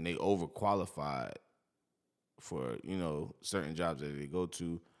education and they overqualified for, you know, certain jobs that they go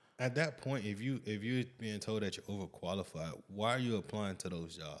to. At that point, if you're being told that you're overqualified, why are you applying to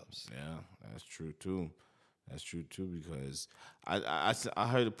those jobs? Yeah, that's true too. That's true too because I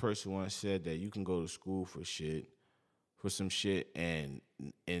heard a person once said that you can go to school for shit for some shit and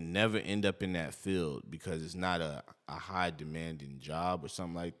never end up in that field because it's not a high demanding job or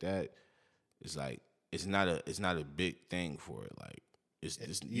something like that. It's like it's not a big thing for it. Like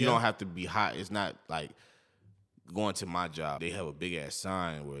it's you don't have to be hot. It's not like going to my job. They have a big ass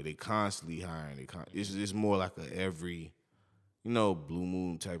sign where they constantly hiring. It's more like a every, blue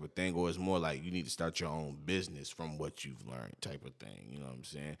moon type of thing, or it's more like you need to start your own business from what you've learned type of thing. You know what I'm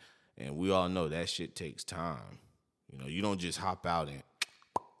saying? And we all know that shit takes time. You don't just hop out and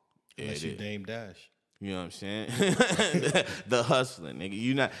unless you Dame Dash. You know what I'm saying? The hustling, nigga.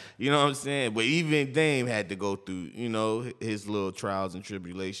 You know what I'm saying? But even Dame had to go through, his little trials and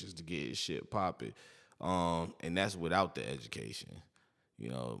tribulations to get his shit popping. And that's without the education.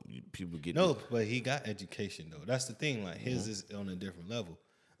 People get but he got education though. That's the thing. Like his is on a different level.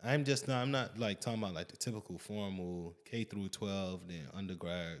 I'm not like talking about like the typical formal K through 12, then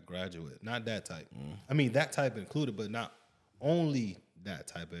undergrad, graduate. Not that type. I mean that type included, but not only that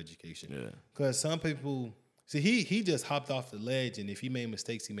type of education. Yeah. Because some people see he just hopped off the ledge, and if he made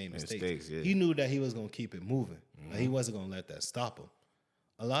mistakes, he made mistakes. Yeah. He knew that he was gonna keep it moving. Like he wasn't gonna let that stop him.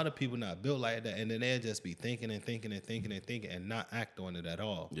 A lot of people not built like that, and then they'll just be thinking and not act on it at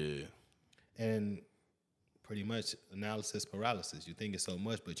all. Yeah. And pretty much analysis paralysis. You think it's so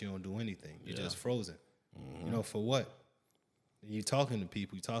much, but you don't do anything. You're just frozen. For what? You're talking to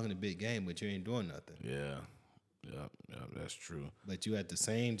people, you're talking to big game, but you ain't doing nothing. Yeah, that's true. But you at the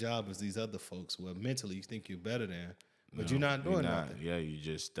same job as these other folks where mentally you think you're better than, but you're not doing nothing. Yeah, you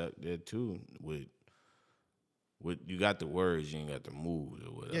just stuck there too with you got the words, you ain't got the moves or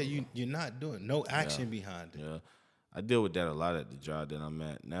whatever. Yeah, you're not doing no action behind it. Yeah, I deal with that a lot at the job that I'm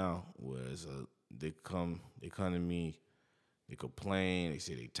at now, whereas they come to me, they complain, they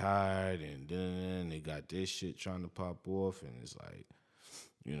say they tired, and then they got this shit trying to pop off, and it's like,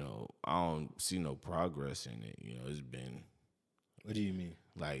 I don't see no progress in it. It's been. What do you mean?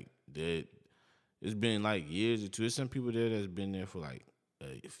 Like that, it's been like years or two. There's some people there that's been there for like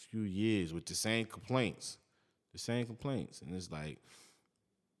a few years with the same complaints, and it's like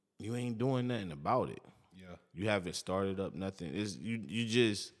you ain't doing nothing about it. Yeah, you haven't started up nothing. It's you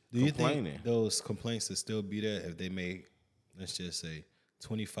just. Do complaining. You think those complaints will still be there if they make, let's just say,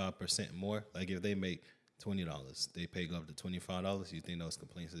 25% more? Like if they make $20, they pay go up to $25. You think those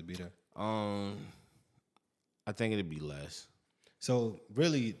complaints will be there? I think it'd be less. So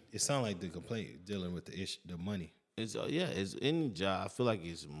really, it sounds like the complaint dealing with the issue, the money. It's it's any job. I feel like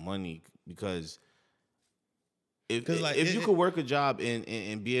it's money because if you could work a job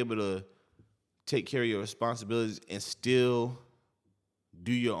and be able to take care of your responsibilities and still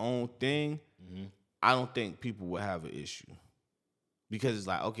do your own thing, I don't think people will have an issue. Because it's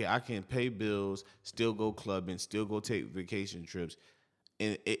like, okay, I can pay bills, still go clubbing, still go take vacation trips.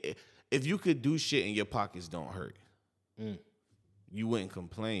 And if you could do shit and your pockets don't hurt, you wouldn't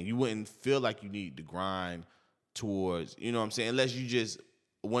complain. You wouldn't feel like you need to grind towards, you know what I'm saying? Unless you just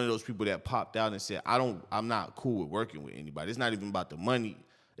one of those people that popped out and said, I'm not cool with working with anybody. It's not even about the money.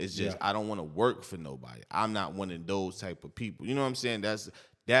 It's just I don't want to work for nobody. I'm not one of those type of people. You know what I'm saying? That's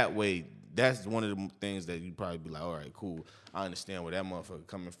one of the things that you'd probably be like, all right, cool. I understand where that motherfucker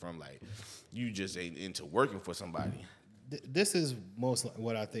coming from. Like, you just ain't into working for somebody. This is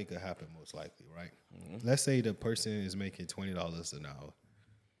what I think could happen most likely, right? Let's say the person is making $20 an hour,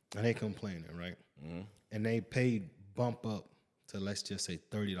 and they complaining, right? And they pay bump up to, let's just say,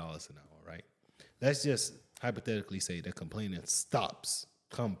 $30 an hour, right? Let's just hypothetically say the complaining stops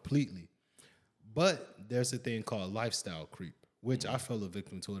completely. But there's a thing called lifestyle creep, which I fell a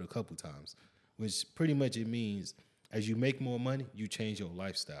victim to it a couple times, which pretty much it means as you make more money, you change your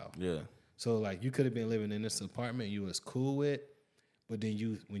lifestyle. Yeah. So like you could have been living in this apartment you was cool with, but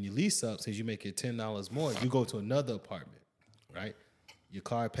then when you lease up, since you make it $10 more, you go to another apartment, right? Your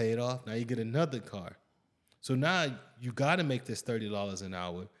car paid off, now you get another car. So now you got to make this $30 an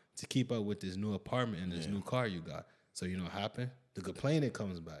hour to keep up with this new apartment and this new car you got. So you know what happened? The complaining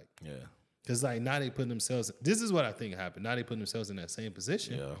comes back. Yeah. Because like now they put themselves, this is what I think happened. Now they put themselves in that same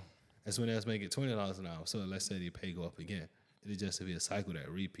position. Yeah. That's when they was making $20 an hour. So let's say they pay go up again. It'll just be a cycle that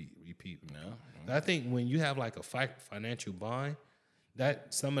repeat. Yeah. I think when you have like a financial bind,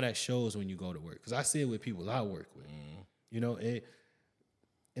 that some of that shows when you go to work. Because I see it with people I work with. You know, it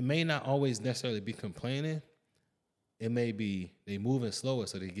may not always necessarily be complaining. It may be they moving slower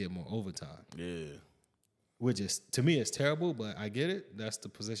so they get more overtime. Yeah. Which is, to me, it's terrible, but I get it. That's the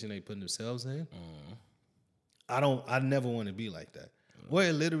position they put themselves in. I never want to be like that. Or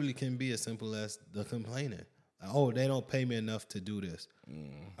it literally can be as simple as the complaining. Like, oh, they don't pay me enough to do this.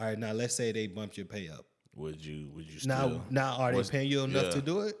 All right, now let's say they bumped your pay up. Would you still? Now are they paying you enough to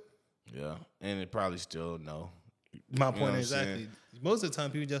do it? Yeah, and it probably still no. My point exactly. Most of the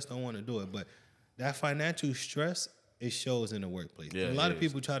time, people just don't want to do it. But that financial stress, it shows in the workplace. Yeah, a lot of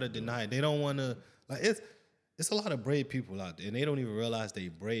people try to deny it. They don't want to. Like it's a lot of brave people out there, and they don't even realize they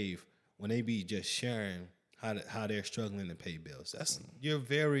brave when they be just sharing how they're struggling to pay bills. You're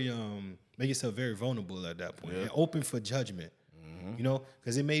very make yourself very vulnerable at that point and open for judgment. You know,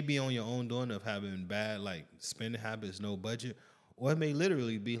 because it may be on your own doing of having bad like spending habits, no budget, or it may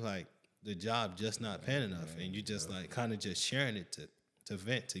literally be like the job just not paying enough, and you just like kind of just sharing it to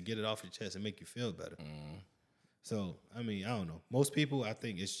vent, to get it off your chest and make you feel better. So I mean, I don't know. Most people, I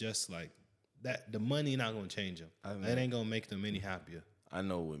think it's just like that. The money not gonna change them. That ain't gonna make them any happier. I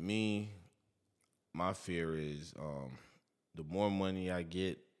know with me, my fear is the more money I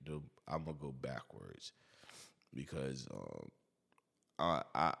get, I'm gonna go backwards because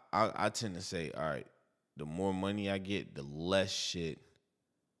I tend to say, all right, the more money I get, the less shit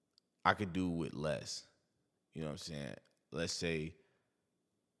I could do with less. You know what I'm saying? Let's say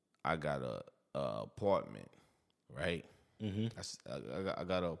I got a apartment, right? I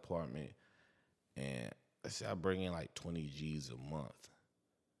got an apartment, and let's say I bring in like 20 G's a month,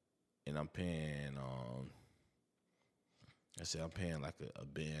 and I'm paying let's say I'm paying like a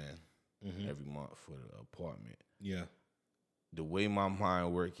band every month for the apartment. Yeah. The way my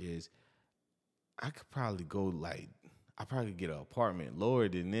mind work is, I could probably go like, I probably get an apartment lower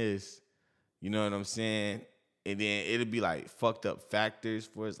than this. You know what I'm saying? And then it'll be like fucked up factors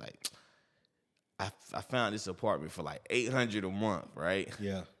for it's like, I found this apartment for like $800 a month, right?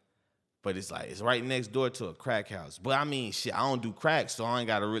 Yeah. But it's like, it's right next door to a crack house. But I mean, shit, I don't do crack, so I ain't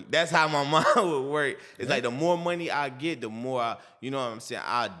got to really, that's how my mind would work. It's like the more money I get, the more, you know what I'm saying,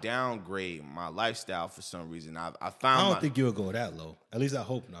 I downgrade my lifestyle for some reason. I found I don't think you'll go that low. At least I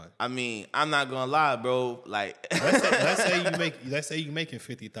hope not. I mean, I'm not going to lie, bro. Like, let's say you making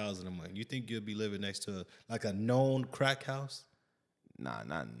 $50,000 a month. You think you'll be living next to like a known crack house? Nah,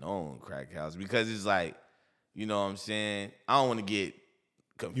 not known crack house. Because it's like, you know what I'm saying, I don't want to get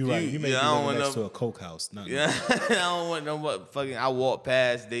confused. You're right. You may be living next to a coke house. Yeah, I don't want no motherfucking. I walk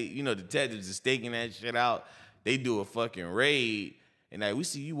past. Detectives are staking that shit out. They do a fucking raid, and like we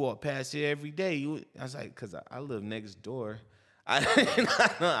see you walk past here every day. I was like, cause I live next door. I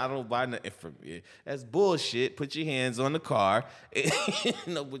don't buy nothing from you. That's bullshit. Put your hands on the car.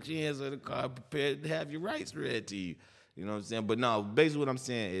 Put your hands on the car. Prepared to have your rights read to you. You know what I'm saying? But no, basically what I'm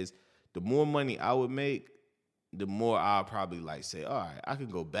saying is, the more money I would make, the more I'll probably like say, all right, I can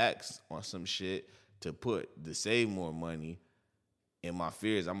go back on some shit to save more money. And my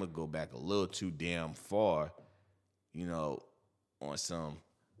fear is I'm going to go back a little too damn far, you know, on some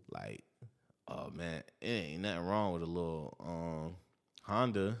like, oh man, it ain't nothing wrong with a little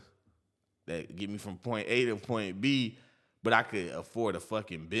Honda that get me from point A to point B, but I could afford a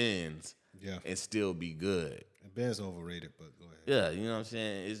fucking Benz and still be good. Benz overrated, but go ahead. Yeah, you know what I'm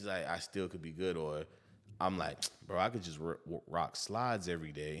saying? It's like I still could be good, or I'm like, bro, I could just rock slides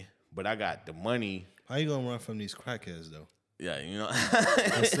every day, but I got the money. How you gonna run from these crackheads though? Yeah, you know,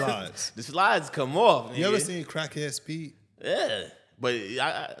 the slides. The slides come off. You ever seen crackhead speed? Yeah, but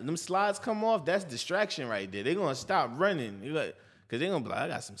them slides come off. That's distraction right there. They gonna stop running, cause they gonna be like, I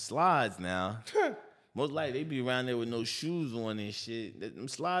got some slides now. Most likely they be around there with no shoes on and shit. Them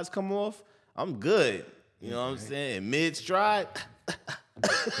slides come off, I'm good. You know what I'm saying? Mid stride,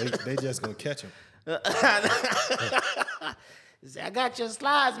 they just gonna catch him. I got your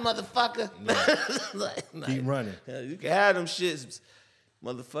slides, motherfucker. Keep running. You can have them shits,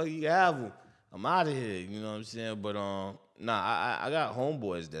 motherfucker. You can have them. I'm out of here. You know what I'm saying? But I got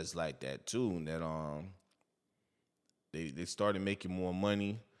homeboys that's like that too. That they started making more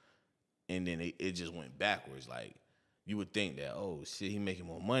money, and then it just went backwards. Like you would think that, oh shit, he making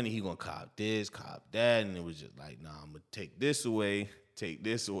more money, he gonna cop this, cop that, and it was just like, nah, I'm gonna take this away,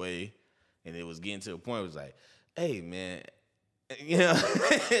 and it was getting to a point where it was like, hey man, you know,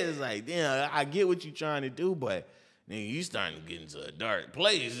 it's like, damn, I get what you trying to do, but then you starting to get into a dark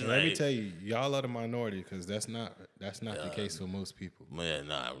place. Let me tell you, y'all are the minority because that's not the case for most people. Man,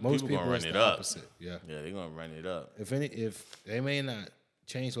 nah, most people gonna run it up. Opposite. Yeah, they're gonna run it up. If they may not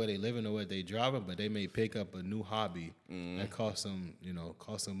change where they living or what they driving, but they may pick up a new hobby that costs some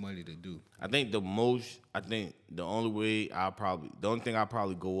money to do. I think the only thing I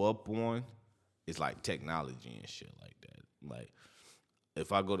probably go up on is like technology and shit like that. Like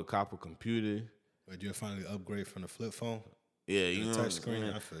if I go to cop a computer, but you'll finally upgrade from the flip phone. Yeah, you know, touch screen.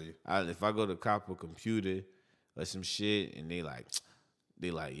 I feel you. If I go to cop a computer or some shit, and they like,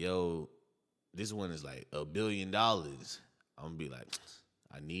 yo, this one is like $1 billion. I'm gonna be like,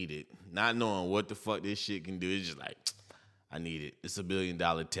 I need it. Not knowing what the fuck this shit can do. It's just like, I need it. It's $1 billion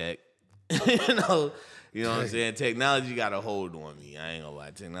tech. You know what I'm saying? Technology got a hold on me. I ain't gonna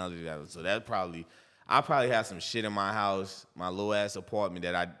lie. Technology got so that probably I probably have some shit in my house, my little ass apartment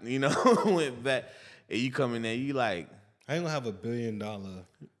that I went back. And you come in there, you like I ain't gonna have $1 billion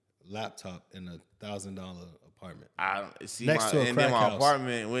laptop in $1,000 apartment. I don't see Next to a and crack then my house.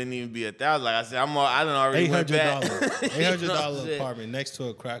 apartment wouldn't even be 1,000. Like I said, I done already went back. $800 apartment next to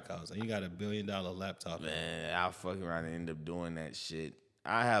a crack house, and you got $1 billion laptop. Man, I'll fuck around and end up doing that shit.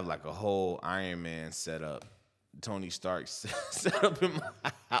 I have like a whole Iron Man setup. Tony Stark set up in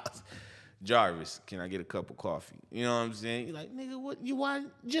my house. Jarvis, can I get a cup of coffee? You know what I'm saying? You're like, nigga, what you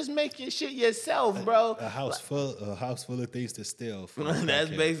want? Just make your shit yourself, bro. A house full of things to steal. That's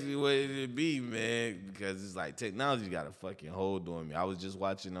basically what it'd be, man. Because it's like technology got a fucking hold on me. I was just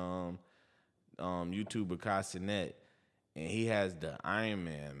watching YouTuber Cassinet, and he has the Iron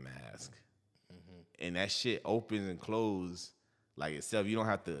Man mask, and that shit opens and closes like itself. You don't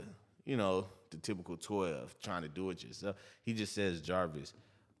have to, the typical toy of trying to do it yourself. He just says Jarvis.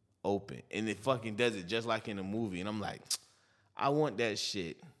 Open, and it fucking does it just like in a movie, and I'm like, I want that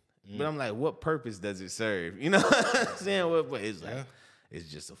shit, but I'm like, what purpose does it serve? You know what I'm saying? But it's like, it's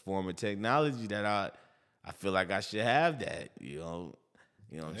just a form of technology that I feel like I should have that. You know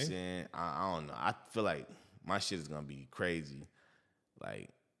what I'm saying? I don't know. I feel like my shit is gonna be crazy. Like,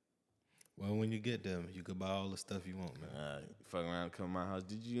 well, when you get them, you can buy all the stuff you want, man. Fuck around, come to my house.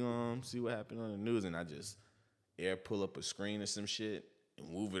 Did you see what happened on the news? And I just pull up a screen or some shit.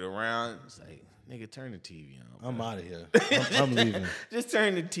 Move it around. It's like, nigga, turn the TV on. I'm out of here. I'm leaving. Just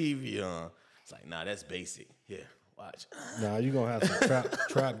turn the TV on. It's like, nah, that's basic. Here, watch. Nah, you gonna have some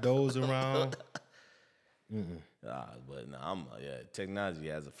trap doors around. But nah, technology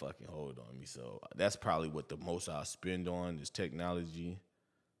has a fucking hold on me. So that's probably what the most I'll spend on is technology.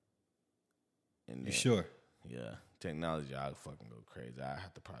 And you sure? Yeah, technology. I'll fucking go crazy. I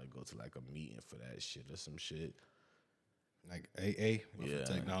have to probably go to like a meeting for that shit or some shit. Like AA for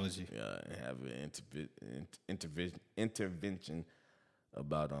technology. Yeah, and have an intervention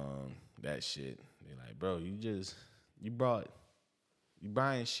about that shit. They're like, bro, you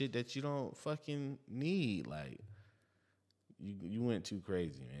buying shit that you don't fucking need. Like, you went too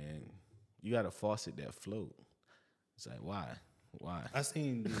crazy, man. You got a faucet that float. It's like, why? I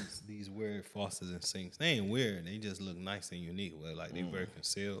seen these weird faucets and sinks. They ain't weird. They just look nice and unique. Where like they very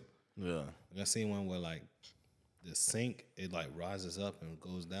concealed. Yeah. I seen one where like the sink, it like rises up and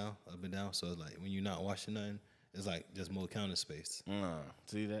goes down, up and down. So it's like when you're not washing nothing, it's like just more counter space.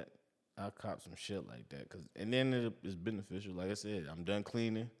 See that? I'll cop some shit like that. And then it's beneficial. Like I said, I'm done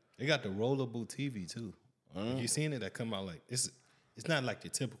cleaning. They got the rollable TV too. You seen it? That come out like, it's not like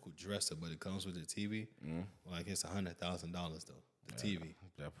your typical dresser, but it comes with the TV. Like it's $100,000 though, the TV.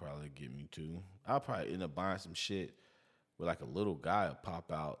 That'll probably get me too. I'll probably end up buying some shit where like a little guy will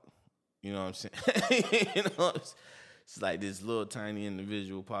pop out. You know what I'm saying? It's like this little tiny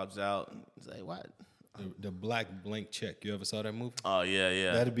individual pops out. It's like, what? The Black Blank Check. You ever saw that movie? Oh,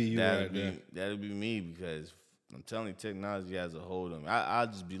 yeah. That'd be you right there. That'd be me because I'm telling you, technology has a hold on me. I'll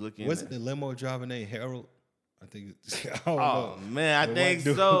just be looking. Was it the limo driver named Harold? I think. I don't know. Man, I think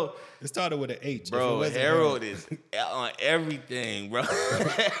so. It started with an H. Bro, Harold is on everything, bro.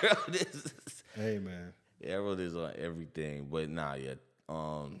 Harold is. Hey, man. Harold is on everything. But nah, yeah.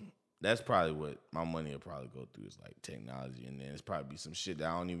 That's probably what my money will probably go through is like technology, and then it's probably some shit that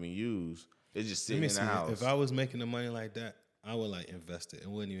I don't even use. It's just sitting in the house. If I was making the money like that, I would like invest it. It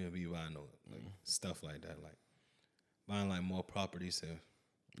wouldn't even be buying stuff like that, like buying like more properties and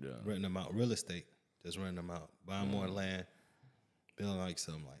renting them out, real estate, just renting them out, buying more land, building like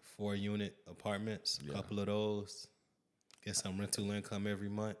some like 4-unit apartments, a couple of those. Get some rental income every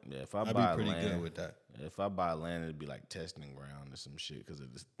month. Yeah, if I'd be pretty good with that. If I buy land, it'd be like testing ground or some shit because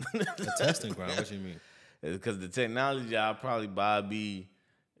of this. A testing ground? What you mean? Because the technology I'll probably buy be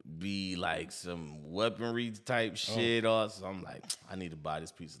like some weaponry type shit or so. I'm like, I need to buy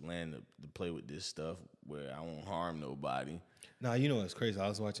this piece of land to play with this stuff where I won't harm nobody. Nah, you know what's crazy? I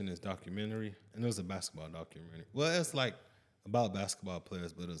was watching this documentary, and it was a basketball documentary. Well, it's like about basketball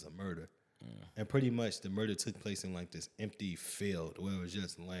players, but it was a murder. And pretty much the murder took place in like this empty field where it was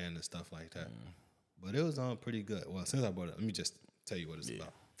just land and stuff like that. But it was pretty good. Well, since I brought it, let me just tell you what it's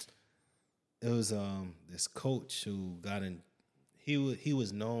about. It was this coach who got in. He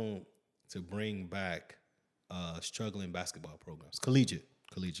was known to bring back struggling basketball programs, collegiate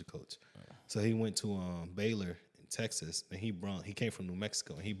coach. So he went to Baylor in Texas, and he came from New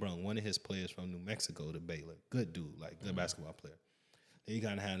Mexico, and he brought one of his players from New Mexico to Baylor. Good dude, like good basketball player. He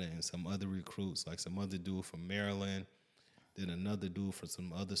kind of had it in some other recruits, like some other dude from Maryland, then another dude from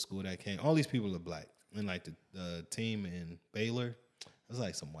some other school that came. All these people are black. And like the team in Baylor, was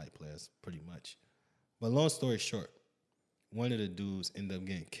like some white players, pretty much. But long story short, one of the dudes ended up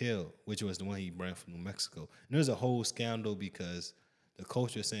getting killed, which was the one he brought from New Mexico. And there was a whole scandal because the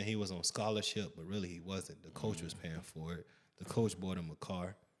coach was saying he was on scholarship, but really he wasn't. The coach was paying for it. The coach bought him a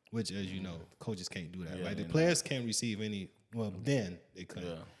car, which, as you know, coaches can't do that, right? The players can't receive any. Well, then they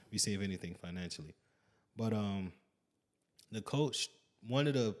couldn't receive anything financially. But the coach, one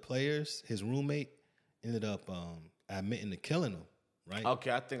of the players, his roommate, ended up admitting to killing him, right?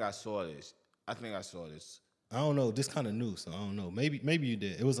 Okay, I think I saw this. I don't know. This kind of new, so I don't know. Maybe you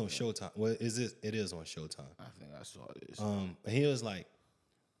did. It was on Showtime. Well, it is on Showtime. I think I saw this. And he was like,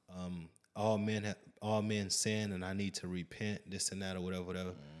 all men sin, and I need to repent, this and that, or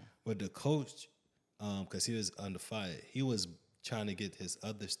whatever. But the coach, because he was under fire, he was trying to get his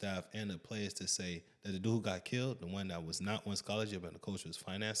other staff and the players to say that the dude who got killed, the one that was not on scholarship and the coach was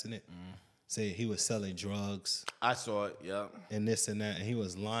financing it, say he was selling drugs. I saw it, yeah. And this and that, and he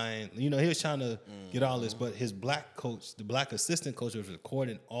was lying. You know, he was trying to get all this, but his black coach, the black assistant coach, was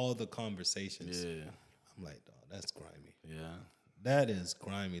recording all the conversations. Yeah. I'm like, dog, that's grimy. Yeah. That is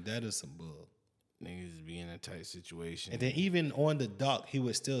grimy. That is some bull. Niggas be in a tight situation. And then even on the dock, he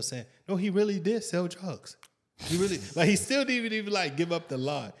was still saying, no, he really did sell drugs. He really, like, he still didn't even like give up the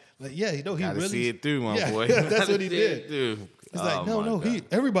lie. Like, yeah, he Gotta really see it through, my boy. That's what he did. He's like, Oh, no,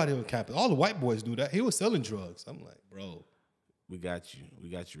 everybody on campus, all the white boys do that. He was selling drugs. I'm like, bro, we got you. We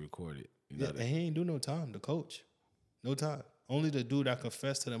got you recorded. You know and he ain't do no time. The coach, no time. Only the dude that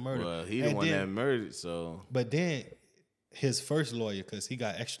confessed to the murder. Well, he the one that murdered. So, but then his first lawyer, because he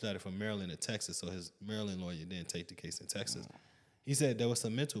got extradited from Maryland to Texas, so his Maryland lawyer didn't take the case in Texas. He said there was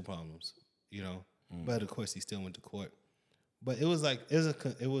some mental problems, you know. But of course, he still went to court. But it was like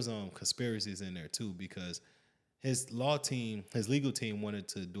it was conspiracies in there too, because his legal team wanted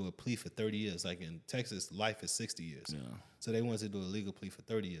to do a plea for 30 years. Like in Texas, life is 60 years. Yeah. So they wanted to do a legal plea for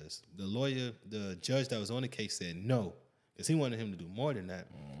 30 years. The judge that was on the case said no, because he wanted him to do more than that.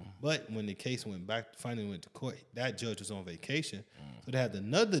 But when the case finally went to court, that judge was on vacation. So they had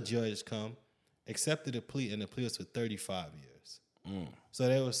another judge come, accepted the plea, and the plea was for 35 years. So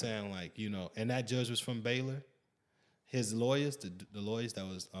they were saying, like, you know, and that judge was from Baylor. His lawyers, the lawyers that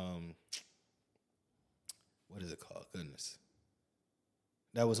was, what is it called? Goodness.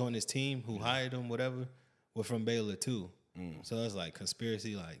 That was on his team who hired him, whatever, were from Baylor too. So it's like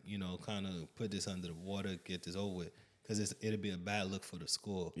conspiracy, like, you know, kind of put this under the water, get this over with, because it'll be a bad look for the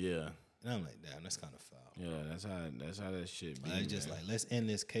school. Yeah. And I'm like, damn, that's kind of foul. Yeah, that's how that shit be. Like, just like, let's end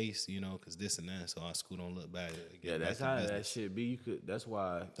this case, you know, because this and that, so our school don't look bad. Yeah, that's how that shit be. That's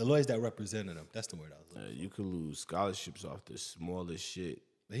why the lawyers that represented him. That's the word I was looking for. You could lose scholarships off the smallest shit.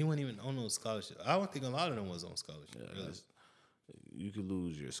 But he wasn't even on no scholarship. I don't think a lot of them was on scholarship. Yeah, really. You could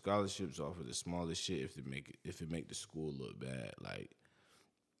lose your scholarships off of the smallest shit if it make the school look bad. Like,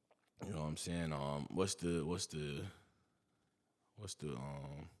 you know what I'm saying? What's the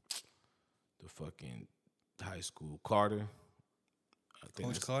fucking high school, Carter? I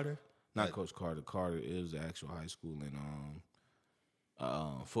think Coach Carter? Not Coach Carter. Carter is the actual high school in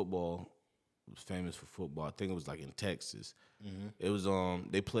football. It was famous for football. I think it was like in Texas. It was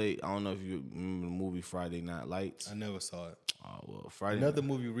they played. I don't know if you remember the movie Friday Night Lights. I never saw it. Oh well, Friday. Another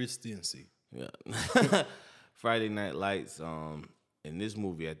movie Rich didn't see. Yeah, Friday Night Lights. In this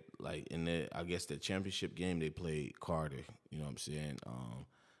movie, I guess the championship game, they played Carter. You know what I'm saying?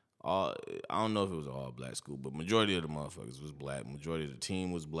 I don't know if it was an all black school, but majority of the motherfuckers was black. Majority of the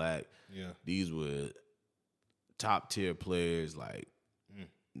team was black. Yeah, these were top tier players. Like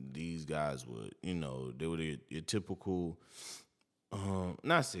these guys would, you know, they were your typical.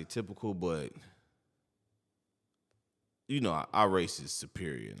 Not say typical, but you know, our race is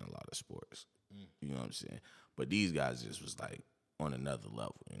superior in a lot of sports. You know what I'm saying? But these guys just was like on another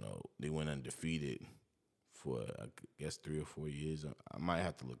level. You know, they went undefeated for I guess 3 or 4 years. I might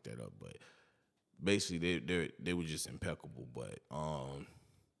have to look that up, but basically they were just impeccable. But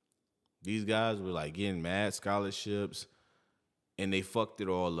these guys were like getting mad scholarships, and they fucked it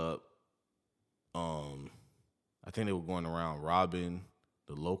all up. I think they were going around robbing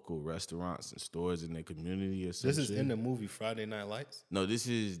the local restaurants and stores in their community or something. This is in the movie Friday Night Lights? No, this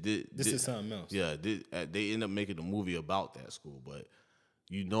is something else. Yeah, they end up making a movie about that school, but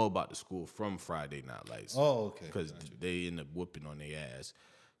you know about the school from Friday Night Lights. Oh, okay. Because they end up whooping on their ass.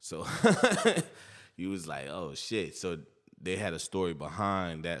 So he was like, oh, shit. So they had a story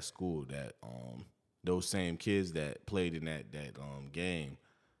behind that school that those same kids that played in that game,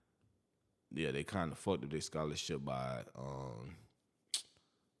 yeah, they kind of fucked up their scholarship by,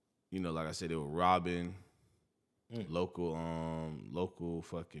 you know, like I said, they were robbing local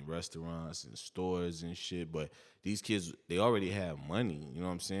fucking restaurants and stores and shit. But these kids, they already have money. You know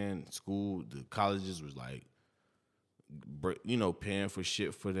what I'm saying? School, the colleges was like, paying for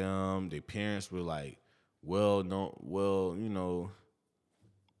shit for them. Their parents were like, well-paid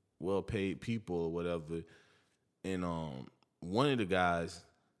people or whatever. And one of the guys,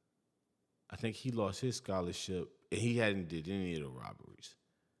 I think he lost his scholarship, and he hadn't did any of the robberies.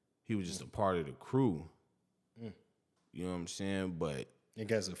 He was just a part of the crew. You know what I'm saying? But he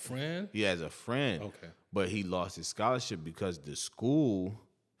has a friend? He has a friend. Okay. But he lost his scholarship because the school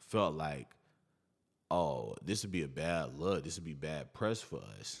felt like, oh, this would be a bad look. This would be bad press for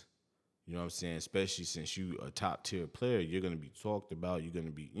us. You know what I'm saying? Especially since you a top tier player, you're gonna be talked about. You're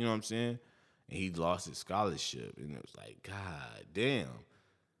gonna be, you know what I'm saying? And he lost his scholarship, and it was like, God damn,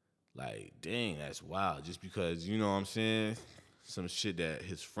 like, dang, that's wild. Just because, you know what I'm saying, some shit that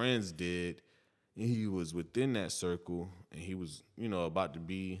his friends did, and he was within that circle, and he was, about to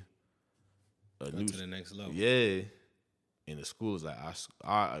be to the next level. Yeah. And the school is like,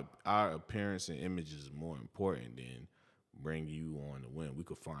 our appearance and image is more important than bring you on to win. We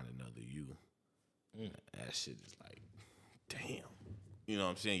could find another you. That shit is like, damn. You know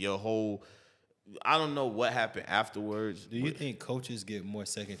what I'm saying? I don't know what happened afterwards. Do you think coaches get more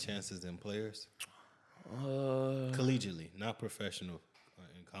second chances than players? Collegiately, not professional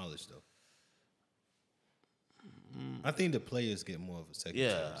in college, though. I think the players get more of a second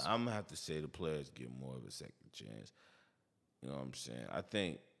chance. Yeah, I'm going to have to say the players get more of a second chance. You know what I'm saying? I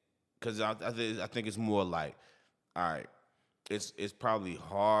think, because I think it's more like, all right, it's probably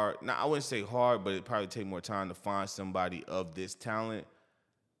hard. Now, I wouldn't say hard, but it probably take more time to find somebody of this talent.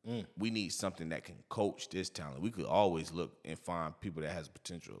 We need something that can coach this talent. We could always look and find people that has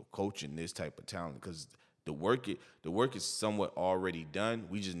potential of coaching this type of talent, because the work is somewhat already done.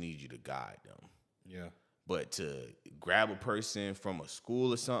 We just need you to guide them. Yeah. But to grab a person from a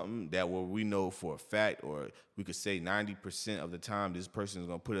school or something that where we know for a fact, or we could say 90% of the time this person is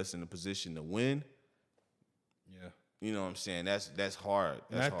going to put us in a position to win. Yeah. You know what I'm saying? That's hard.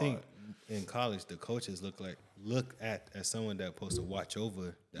 And I think in college the coaches look at as someone that's supposed to watch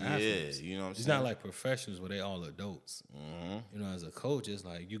over the athletes. You know what I'm saying? It's not like professionals where they all adults. You know, as a coach, it's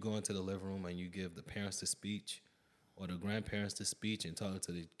like you go into the living room and you give the parents the speech or the grandparents the speech and talk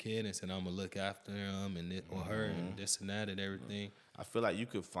to the kid and say, I'm going to look after him and this, or her and this and that and everything. I feel like you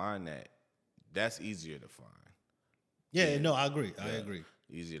could find that. That's easier to find. Yeah, no, I agree. I agree.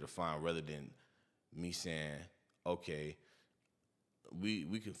 Easier to find rather than me saying, okay,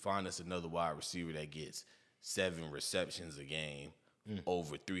 we can find us another wide receiver that gets 7 receptions a game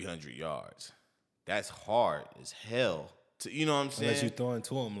over 300 yards. That's hard as hell. You know what I'm saying? Unless you throw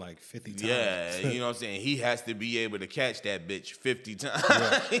into him like 50 times. Yeah, you know what I'm saying? He has to be able to catch that bitch 50 times.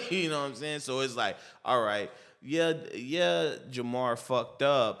 Yeah. You know what I'm saying? So it's like, all right, yeah, Jamar fucked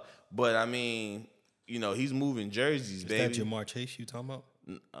up, but I mean, he's moving jerseys, baby. Is that Jamar Chase you talking about?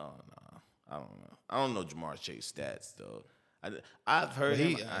 Oh, no. I don't know. I don't know Jamar Chase stats, though. I've heard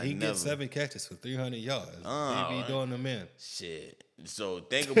him. He gets 7 catches for 300 yards. He be doing them in. Shit. So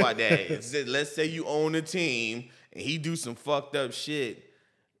think about that. Let's say you own a team and he do some fucked up shit,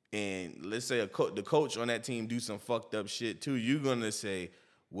 and let's say the coach on that team do some fucked up shit too. You're gonna say,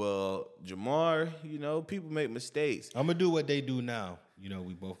 well, Jamar, people make mistakes. I'm gonna do what they do now.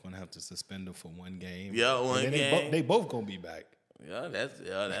 We both gonna have to suspend them for 1 game. Yeah, one game. They both gonna be back. Yeah,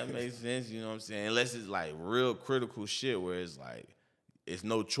 that makes sense. You know what I'm saying? Unless it's like real critical shit where it's like it's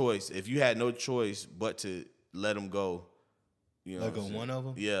no choice. If you had no choice but to let them go, let go one of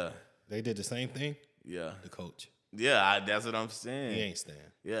them. Yeah, they did the same thing. Yeah, the coach. Yeah, that's what I'm saying. He ain't staying.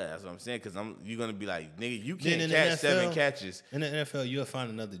 Yeah, that's what I'm saying. Because you're gonna be like, nigga, you can't catch 7 catches in the NFL. You'll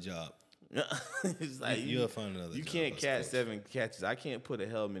find another job. It's like you'll find another. You job can't catch 7 catches. I can't put a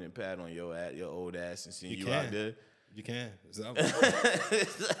helmet and pad on your old ass and see you out there. You can.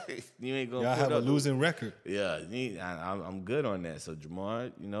 You ain't gonna. Y'all have a losing record. Yeah, I'm good on that. So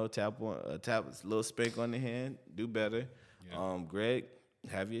Jamar, tap a little spank on the hand, do better. Yeah. Greg,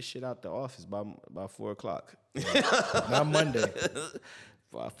 have your shit out the office by 4:00. Yeah. Not Monday.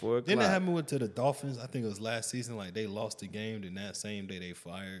 By 4:00. Didn't that happen to the Dolphins? I think it was last season. Like they lost the game, then that same day they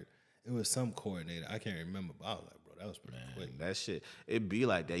fired. It was some coordinator. I can't remember. But I was like, bro, that was pretty quick. That shit, it be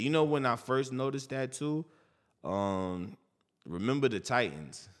like that. When I first noticed that too. Remember the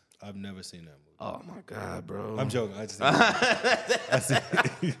Titans? I've never seen that movie. Oh my God, bro! I'm joking. I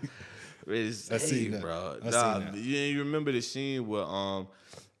see that, bro. You remember the scene where I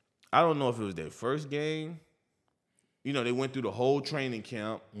don't know if it was their first game. They went through the whole training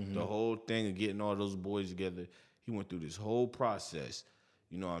camp, the whole thing of getting all those boys together. He went through this whole process.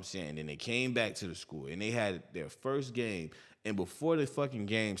 You know what I'm saying? And then they came back to the school and they had their first game. And before the fucking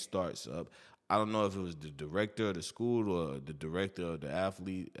game starts up, I don't know if it was the director of the school or the director of the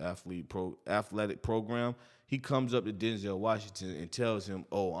athletic program. He comes up to Denzel Washington and tells him,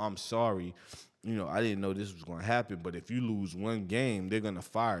 "Oh, I'm sorry. You know, I didn't know this was going to happen, but if you lose one game, they're going to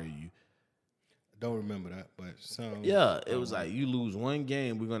fire you." I don't remember that, but it was like, you lose one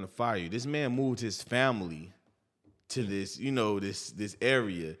game, we're going to fire you. This man moved his family to this, you know, this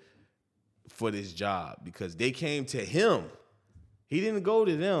area for this job because they came to him. He didn't go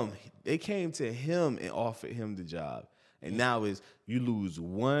to them. They came to him and offered him the job. And now is you lose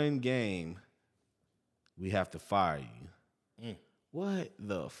one game, we have to fire you. What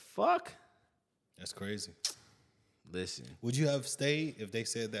the fuck? That's crazy. Listen. Would you have stayed if they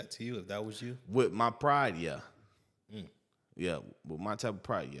said that to you, if that was you? With my pride, yeah. Yeah, with my type of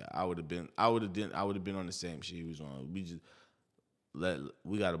pride, yeah. I would have been on the same shit he was on.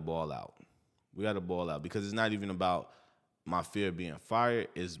 We gotta ball out. We gotta ball out because it's not even about my fear of being fired.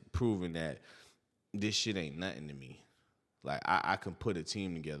 It's proving that this shit ain't nothing to me. Like I can put a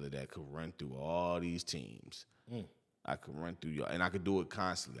team together that could run through all these teams. I could run through y'all, and I could do it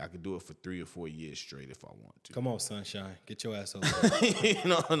constantly. I could do it for 3 or 4 years straight if I want to. Come on, sunshine, get your ass over. You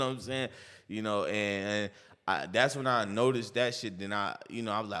know what I'm saying? You know, and that's when I noticed that shit. Then I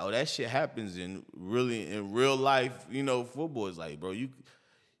was like, oh, that shit happens in real life. You know, football is like, bro, you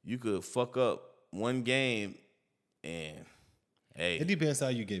could fuck up one game, and hey, it depends how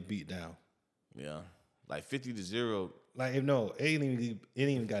you get beat down. Yeah, like 50-0. Like it ain't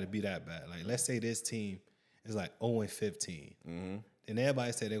even got to be that bad. Like let's say this team is like 0-15. And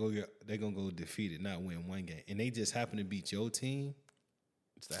everybody say they're gonna go defeated, not win one game, and they just happen to beat your team.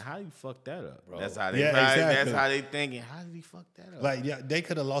 It's like, how you fuck that up, bro? That's how they exactly. That's how they thinking. How did he fuck that up? Like, yeah, they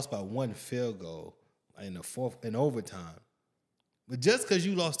could have lost by one field goal in overtime, but just because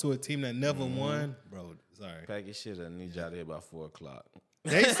you lost to a team that never won, bro. Sorry, pack your shit up. I need you out here by 4 o'clock.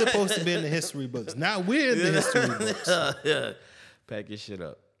 They supposed to be in the history books. Now we're in the history books. Yeah, pack your shit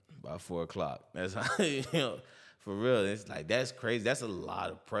up by 4 o'clock. That's how, for real. It's like, that's crazy. That's a lot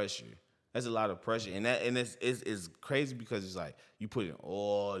of pressure. That's a lot of pressure, and it's crazy because it's like you put in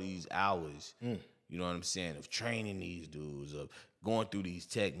all these hours. You know what I'm saying, of training these dudes, of going through these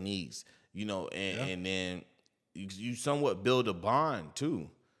techniques. You know, and then you somewhat build a bond too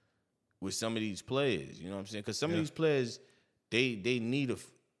with some of these players. You know what I'm saying? Because some of these players, they need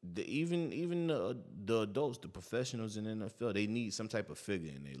even the adults, the professionals in the NFL, they need some type of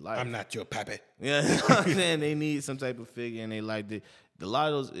figure in their life. I'm not your pappy. Yeah, you know what I'm saying? They need some type of figure in their life. A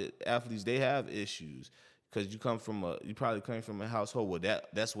lot of those athletes, they have issues because you probably come from a household where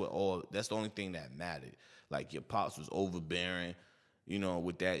that's the only thing that mattered. Like your pops was overbearing, you know,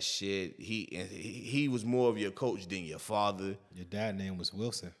 with that shit. He was more of your coach than your father. Your dad name was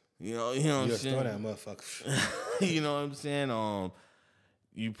Wilson. You know what I'm saying? Throw that motherfucker. You know what I'm saying?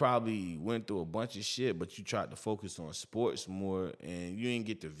 You probably went through a bunch of shit, but you tried to focus on sports more, and you didn't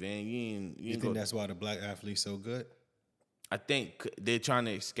get the van. You think that's why the black athlete's so good? I think they're trying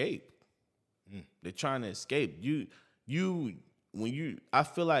to escape. They're trying to escape. I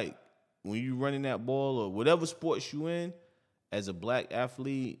feel like when you running that ball or whatever sports you in, as a black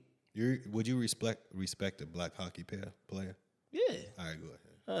athlete, would you respect a black hockey player? Yeah. All right, go ahead.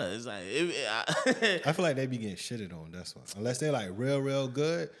 It's like I feel like they be getting shitted on. That's why, unless they're like real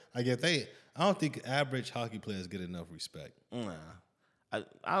good. I don't think average hockey players get enough respect. Nah, I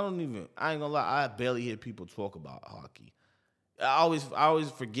ain't gonna lie. I barely hear people talk about hockey. I always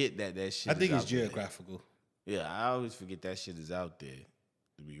forget that shit. I think is it's out geographical. There. Yeah, I always forget that shit is out there.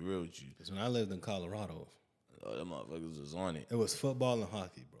 To be real with you, because when I lived in Colorado, them motherfuckers was on it. It was football and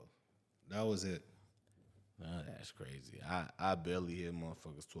hockey, bro. That was it. Nah, that's crazy. I barely hear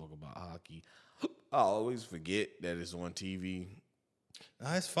motherfuckers talk about hockey. I always forget that it's on TV.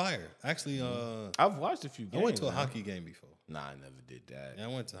 Nah, it's fire. Actually, I've watched a few games. I went to a hockey game before. Nah, I never did that. Yeah, I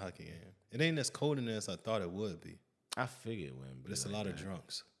went to a hockey game. It ain't as cold in there as I thought it would be. I figured it wouldn't be. But it's like a lot that. of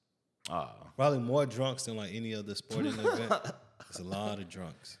drunks. Probably more drunks than like any other sporting event. It's a lot of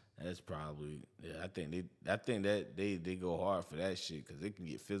drunks. That's probably, I think that they go hard for that shit because they can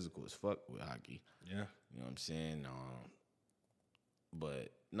get physical as fuck with hockey. Yeah. You know what I'm saying? But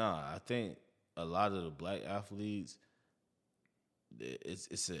nah, I think a lot of the black athletes,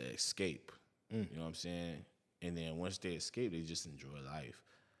 it's an escape. You know what I'm saying? And then once they escape, they just enjoy life.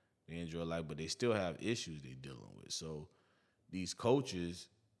 They enjoy life, but they still have issues they're dealing with. So these coaches,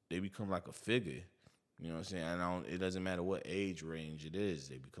 they become like a figure. You know what I'm saying? And it doesn't matter what age range it is,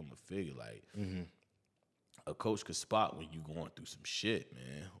 they become a figure. Like, a coach could spot when you going through some shit,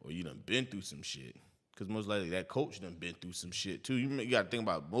 man, or you done been through some shit. Because most likely that coach done been through some shit too. You got to think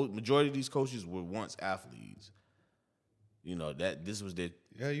about majority of these coaches were once athletes. You know, that this was their...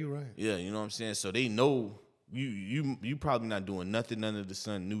 Yeah, you're right. Yeah, you know what I'm saying? So they know you probably not doing nothing under the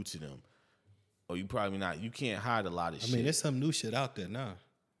sun new to them. Or you probably not... You can't hide a lot of shit. I mean, there's some new shit out there now.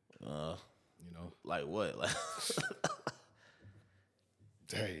 You know? Like what? Like...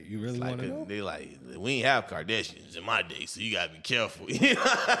 Hey, you really want to know? They like, we ain't have Kardashians in my day, so you got to be careful.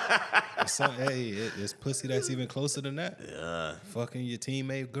 It's pussy that's even closer than that. Yeah. Fucking your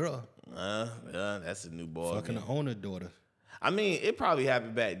teammate girl. Yeah, that's a new ball. Fucking the owner daughter. I mean, it probably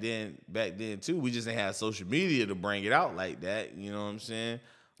happened back then too. We just didn't have social media to bring it out like that. You know what I'm saying?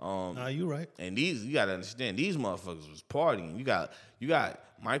 Nah, you right. And you gotta understand, these motherfuckers was partying. You got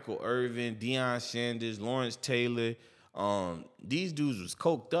Michael Irvin, Deion Sanders, Lawrence Taylor. These dudes was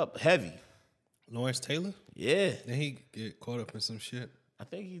coked up heavy. Lawrence Taylor? Yeah. Did he get caught up in some shit? I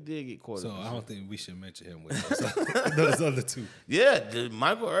think he did get caught up. So I don't think we should mention him with those other two. Yeah,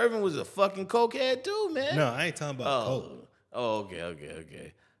 Michael Irvin was a fucking cokehead too, man. No, I ain't talking about coke. Oh,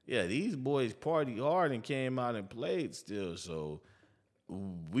 okay. Yeah, these boys partied hard and came out and played still. So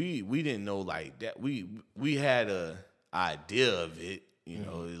we didn't know like that. We had a idea of it, you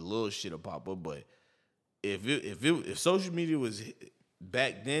know, a little shit'll pop up, but if social media was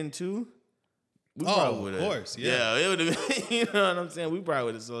back then too, we probably would have. Of course, yeah. It would have been, you know what I'm saying? We probably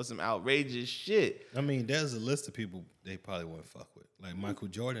would have saw some outrageous shit. I mean, there's a list of people they probably wouldn't fuck with. Like Michael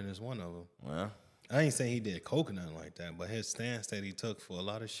Jordan is one of them. Well, I ain't saying he did coke or nothing like that, but his stance that he took for a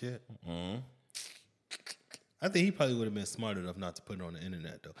lot of shit. Mm-hmm. I think he probably would have been smart enough not to put it on the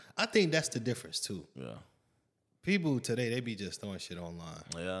internet, though. I think that's the difference, too. Yeah. People today, they be just throwing shit online.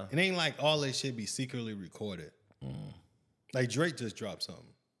 Yeah. It ain't like all that shit be secretly recorded. Like Drake just dropped something.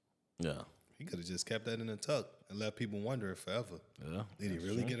 Yeah. He could have just kept that in the tuck and let people wonder it forever. Yeah. Did he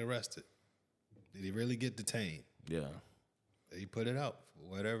really get arrested? Did he really get detained? Yeah. Did he put it out?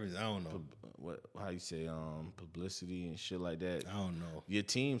 Whatever. I don't know. How you say publicity and shit like that? I don't know. Your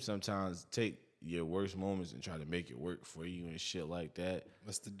team sometimes take your worst moments and try to make it work for you and shit like that.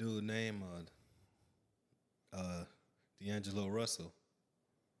 What's the dude name? D'Angelo Russell.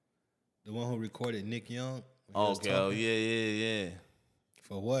 The one who recorded Nick Young. Okay. Oh, yeah.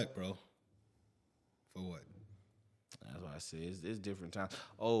 For what, bro? For what? That's why I say it's different times.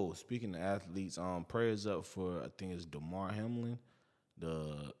 Oh, speaking of athletes, prayers up for, I think it's DeMar Hamlin,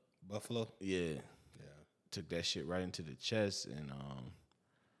 the Buffalo. Yeah. Took that shit right into the chest, and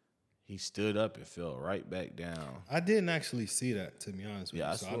he stood up and fell right back down. I didn't actually see that, to be honest with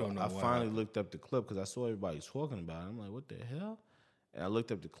you. So I don't know. I finally looked up the clip because I saw everybody talking about it. I'm like, what the hell? And I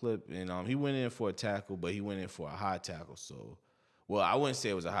looked up the clip, and he went in for a tackle, but he went in for a high tackle. So, well, I wouldn't say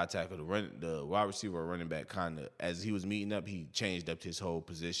it was a high tackle. The wide receiver or running back kind of, as he was meeting up, he changed up his whole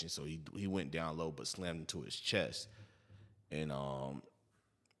position. So he went down low but slammed into his chest. And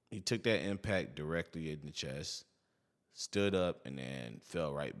he took that impact directly in the chest, stood up, and then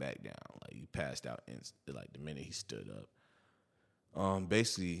fell right back down. Like, he passed out like the minute he stood up.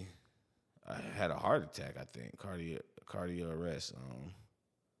 Basically, I had a heart attack, I think, cardio arrest.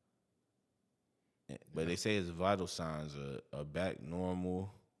 But they say his vital signs are back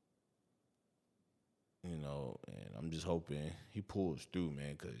normal. You know, and I'm just hoping he pulls through,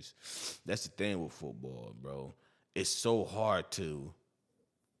 man, because that's the thing with football, bro. It's so hard to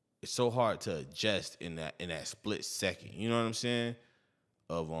adjust in that split second. You know what I'm saying?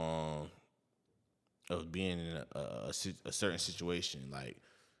 Of being in a certain situation. Like,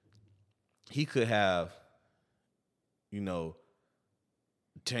 he could have, you know,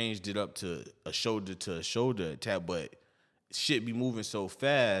 changed it up to a shoulder attack, but shit be moving so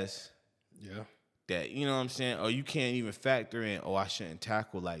fast. Yeah. That, you know what I'm saying? Or you can't even factor in, I shouldn't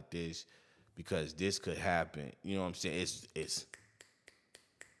tackle like this because this could happen. You know what I'm saying? It's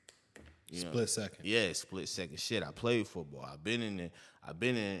split second. Yeah, split second shit. I played football. I've been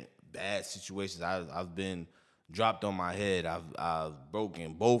in bad situations. I've been dropped on my head. I've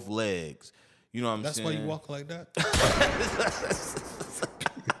broken both legs. You know what I'm saying? That's why you walk like that?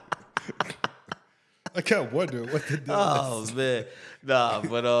 I can't wonder what the deal is. Man. Nah,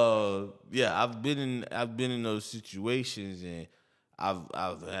 but yeah, I've been in those situations, and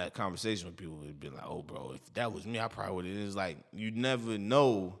I've had conversations with people who've been like, "Oh, bro, if that was me, I probably would." It's like, you never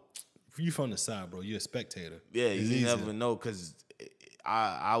know. You from the side, bro. You're a spectator. Yeah, you never know, because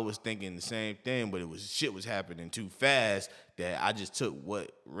I was thinking the same thing, but shit was happening too fast that I just took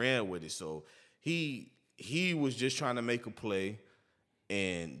what ran with it. So he was just trying to make a play,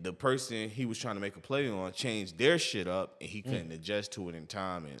 and the person he was trying to make a play on changed their shit up, and he couldn't adjust to it in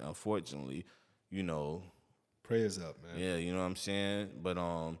time. And unfortunately, you know, prayers up, man. Yeah, you know what I'm saying. But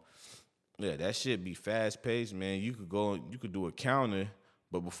Yeah, that shit be fast paced, man. You could do a counter,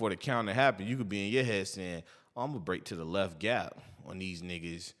 but before the counter happened, you could be in your head saying, "Oh, I'm gonna break to the left gap on these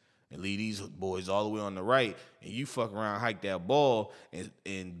niggas and leave these boys all the way on the right." And you fuck around, hike that ball,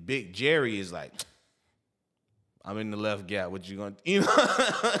 and Big Jerry is like, "I'm in the left gap. What you gonna?" You know,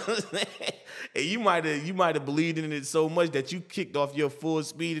 what I'm saying? And you might have believed in it so much that you kicked off your full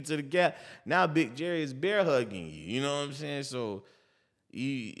speed into the gap. Now Big Jerry is bear hugging you. You know what I'm saying? So.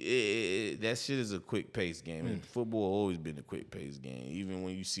 That shit is a quick pace game. And football always been a quick pace game. Even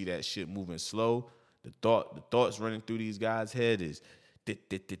when you see that shit moving slow, the thoughts running through these guys' head is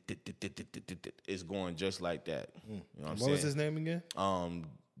it's going just like that. You know what I'm saying? What was his name again?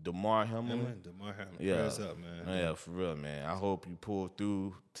 Damar Hamlin. Damar Hamlin. Yeah. Prayers up, man. Yeah, for real, man. I hope you pull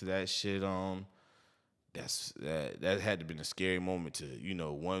through to that shit. That had to been a scary moment to,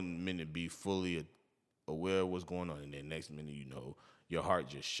 1 minute be fully aware of what's going on, and then next minute, your heart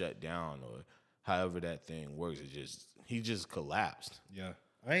just shut down, or however that thing works. He just collapsed. Yeah,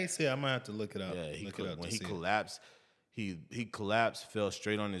 I ain't say I might have to look it up. Yeah, when he collapsed, he collapsed, fell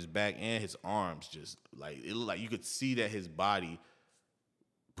straight on his back, and his arms just like it looked like you could see that his body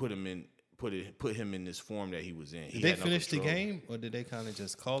put him in this form that he was in. Did they finish the game, or did they kind of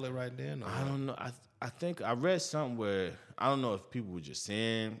just call it right then? Or I don't know. I think I read something where I don't know if people were just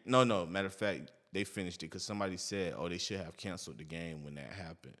saying no. Matter of fact, they finished it because somebody said, "Oh, they should have canceled the game when that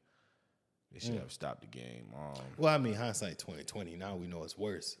happened. They should have stopped the game." Well, I mean, hindsight 2020. Now we know it's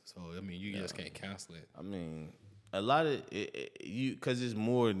worse. So I mean, you just can't cancel it. I mean, a lot of because there's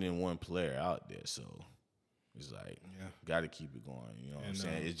more than one player out there, so it's like got to keep it going. You know what I'm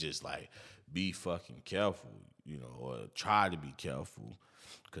saying? It's just like be fucking careful, or try to be careful,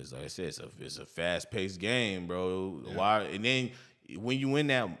 because like I said, it's a fast paced game, bro. Yeah. Why? And then. When you in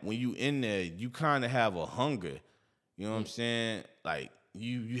there, you kind of have a hunger. You know what I'm saying? Like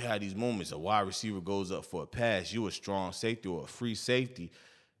you have these moments. A wide receiver goes up for a pass. You a strong safety or a free safety,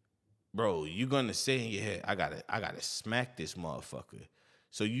 bro. You gonna say in your head, I gotta smack this motherfucker.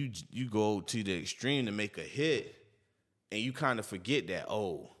 So you go to the extreme to make a hit, and you kind of forget that.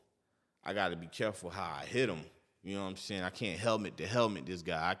 Oh, I gotta be careful how I hit him. You know what I'm saying? I can't helmet this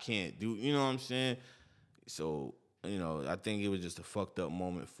guy. I can't do. You know what I'm saying? So. I think it was just a fucked up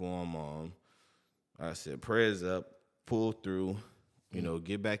moment for him. Like I said, prayers up, pull through,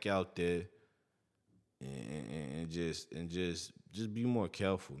 get back out there, and just be more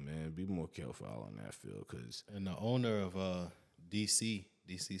careful, man. Be more careful out on that field, And the owner of DC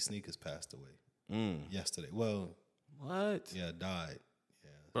Sneakers passed away yesterday. Well, what? Yeah, died.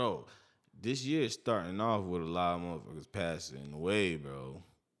 Yeah, bro. This year is starting off with a lot of motherfuckers passing away, bro.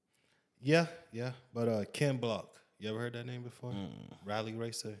 Yeah, but Ken Block. You ever heard that name before? Rally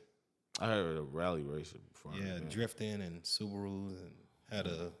racer. I heard of rally racer before. Yeah, drifting and Subarus, and had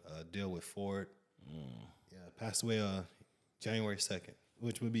a deal with Ford. Yeah, passed away January 2nd,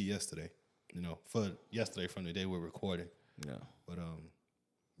 which would be yesterday. For yesterday from the day we're recording. Yeah. But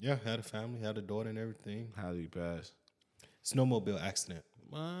had a family, had a daughter and everything. How did he pass? Snowmobile accident.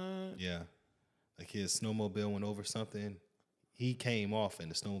 What? Yeah, like his snowmobile went over something. He came off and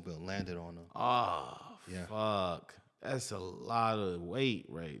the snowmobile landed on him. Oh, yeah. Fuck. That's a lot of weight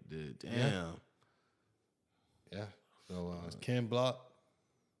right there. Damn. Yeah. So Ken Block,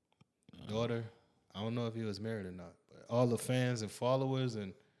 daughter, I don't know if he was married or not, but all the fans and followers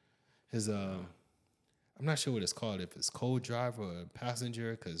and his, I'm not sure what it's called, if it's co-driver or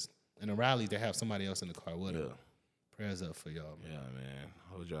passenger, because in a rally they have somebody else in the car with him. Prayers up for y'all, man. Yeah, man.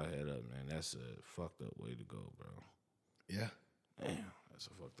 Hold y'all head up, man. That's a fucked up way to go, bro. Yeah. Damn, that's a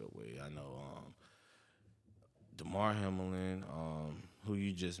fucked up way. I know Damar Hamlin, who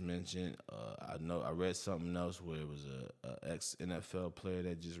you just mentioned, I read something else where it was a ex-NFL player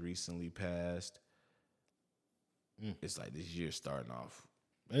that just recently passed. It's like this year starting off.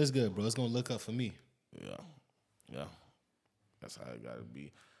 It's good, bro. It's going to look up for me. Yeah. That's how it got to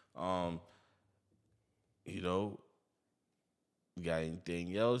be. You got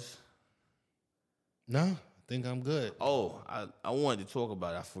anything else? No. I think I'm good. Oh, I wanted to talk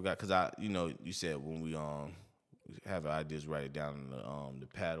about it. I forgot because you said when we have ideas, write it down in the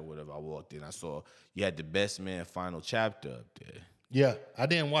pad or whatever. I walked in, I saw you had the Best Man final chapter up there. Yeah, I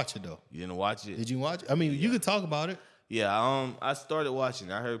didn't watch it though. You didn't watch it? Did you watch it? I mean, you could talk about it. Yeah, I started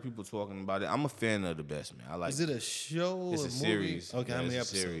watching. I heard people talking about it. I'm a fan of the Best Man. I like. Is it a show? It's a series. Okay, how many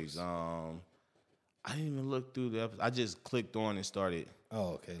episodes? Series. I didn't even look through the episodes. I just clicked on and started.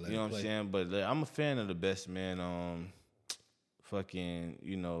 Oh, okay. You know what I'm saying? But I'm a fan of the Best Man. Fucking,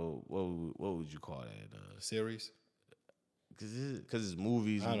 what would you call that? Series? Because it's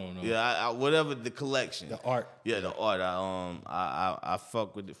movies. I don't know. Yeah, whatever the collection. The art. Yeah, the art. I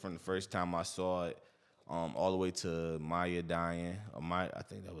fuck with it from the first time I saw it, all the way to Maya dying. I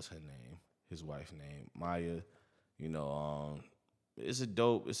think that was her name, his wife's name, Maya. You know, it's a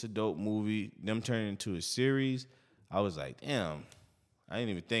dope movie. Them turning into a series. I was like, damn. I didn't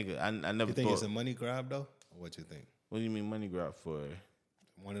even think. I never. You think it's a money grab though? Or what you think? What do you mean money grab for?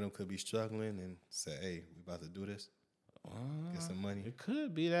 One of them could be struggling and say, "Hey, we about to do this. Get some money." It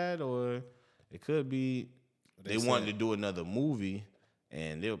could be that, or it could be they wanted to do another movie,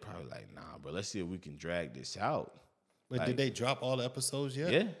 and they were probably like, "Nah, bro, let's see if we can drag this out." But like, did they drop all the episodes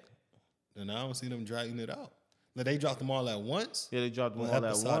yet? Yeah. Then I don't see them dragging it out. Like they dropped them all at once. Yeah, they dropped them all at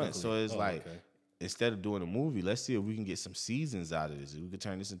once. So it's instead of doing a movie, let's see if we can get some seasons out of this. We could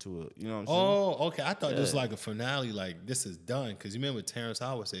turn this into a, you know what I'm saying? Oh, okay. I thought it was like a finale, like this is done. Because you remember Terrence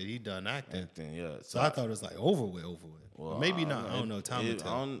Howard said he done acting. Yeah. So I thought it was like over with. Well, maybe not. I don't know. Time will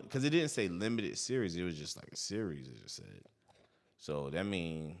tell. Because it didn't say limited series. It was just like a series, it just said. So that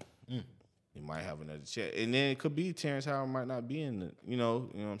means he might have another chat. And then it could be Terrence Howard might not be in the, you know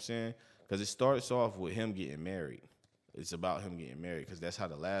what I'm saying? Because it starts off with him getting married. It's about him getting married because that's how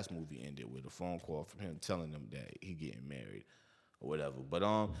the last movie ended, with a phone call from him telling them that he getting married or whatever. But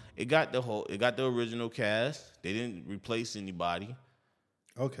it got the original cast. They didn't replace anybody.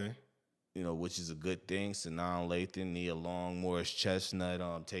 Okay. You know, which is a good thing. Sanaa Lathan, Nia Long, Morris Chestnut,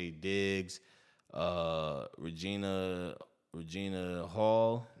 Taye Diggs, Regina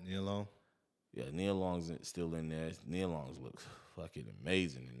Hall. Nia Long. Yeah, Nia Long's still in there. Nia Long's looks fucking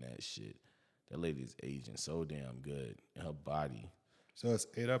amazing in that shit. That lady's aging so damn good in her body. So it's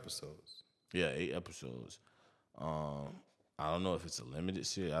 8 episodes. Yeah, 8 episodes. I don't know if it's a limited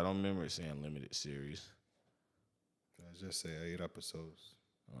series. I don't remember it saying limited series. I just say 8 episodes.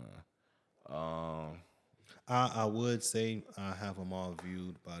 I would say I have them all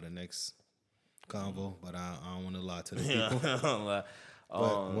viewed by the next Konvo, but I don't want to lie to the people.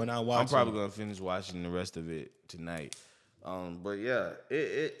 But when I watch, I'm probably gonna finish watching the rest of it tonight. But yeah,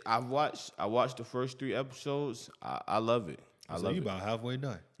 I watched the first 3 episodes. I love it. So you about halfway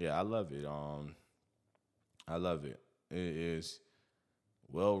done. Yeah, I love it. I love it. It is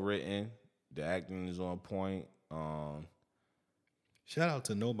well written. The acting is on point. Shout out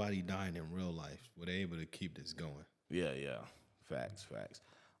to nobody dying in real life. Were they able to keep this going? Yeah. Facts.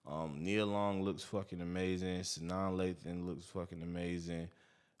 Nia Long looks fucking amazing. Sanaa Lathan looks fucking amazing.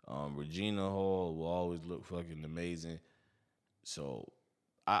 Regina Hall will always look fucking amazing. So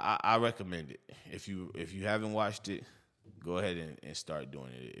I recommend it. If you haven't watched it, go ahead and start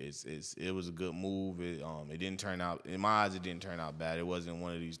doing it. It was a good move. It didn't turn out, in my eyes, it didn't turn out bad. It wasn't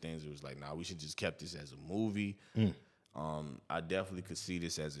one of these things that was like, nah, we should just kept this as a movie. I definitely could see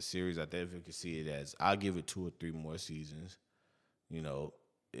this as a series. I definitely could see it as, I'll give it 2 or 3 more seasons. You know,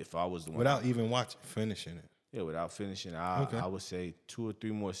 if I was the one. Without even finishing it. Yeah, without finishing, I would say 2 or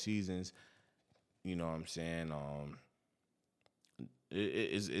 3 more seasons. You know what I'm saying?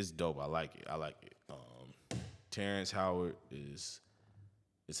 It's dope. I like it. Terrence Howard is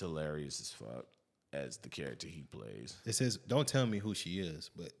hilarious as fuck as the character he plays. It says, don't tell me who she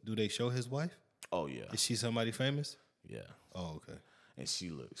is, but do they show his wife? Oh yeah. Is she somebody famous? Yeah. Oh, okay. And she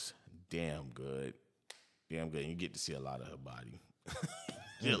looks damn good. Damn good. And you get to see a lot of her body.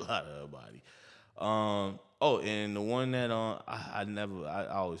 A lot of her body. And the one that I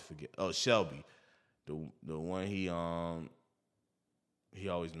always forget. Oh, Shelby. The one he always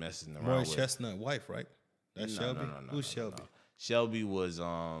messes around Morris with. Chestnut wife, right? That's Shelby? No, Who's Shelby? No. Shelby was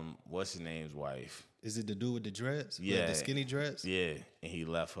what's his name's wife? Is it the dude with the dreads? Yeah. With the skinny dreads? Yeah. And he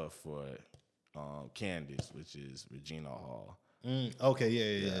left her for Candace, which is Regina Hall. Okay,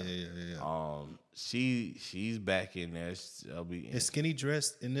 yeah. She's back in there. Shelby. Is Skinny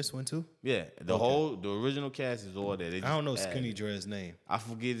dressed in this one too? Yeah. The original cast is all there. I don't know Skinny Dread's name. I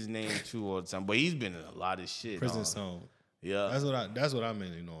forget his name too all the time, but he's been in a lot of shit. Prison Song. Yeah. That's what I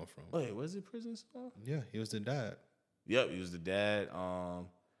mainly know him from. Wait, was it Prison Song? Yeah, he was the dad. Yep, he was the dad.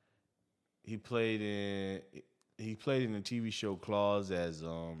 He played in the TV show Claws as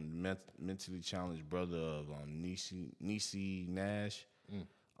mentally challenged brother of Niecy Nash.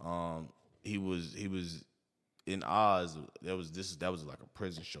 He was in Oz. That was like a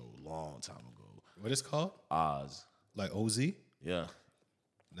prison show a long time ago. What is it called? Oz. Like OZ? Yeah.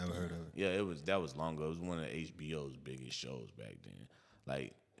 Never heard of it. Yeah, that was long ago. It was one of HBO's biggest shows back then.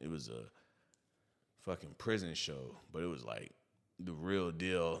 Like, it was a fucking prison show, but it was like the real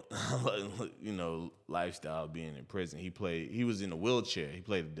deal, you know, lifestyle being in prison. He was in a wheelchair. He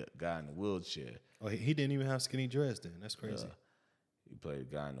played the guy in the wheelchair. Oh, he didn't even have skinny dress then. That's crazy. He played a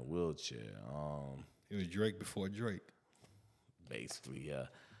guy in a wheelchair. He was Drake before Drake. basically, yeah.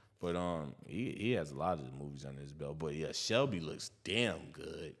 But he has a lot of the movies under his belt. But yeah, Shelby looks damn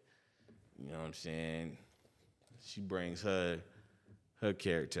good. You know what I'm saying? She brings her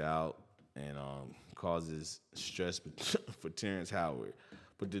character out and causes stress for Terrence Howard.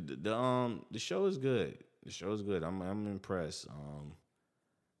 But the show is good. The show is good. I'm impressed.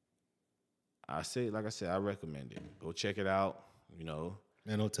 Like I said, I recommend it. Go check it out. You know.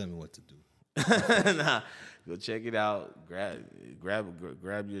 Man, don't tell me what to do. Nah, go check it out.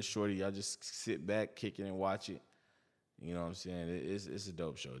 Grab your shorty. Y'all just sit back, kick it, and watch it. You know what I'm saying? It's a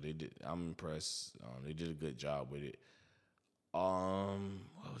dope show. I'm impressed. They did a good job with it.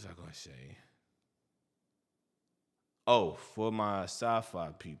 What was I gonna say? Oh, for my sci-fi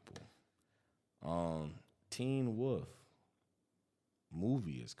people, Teen Wolf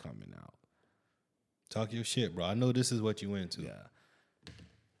movie is coming out. Talk your shit, bro. I know this is what you into. Yeah.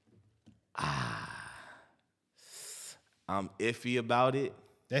 I'm iffy about it.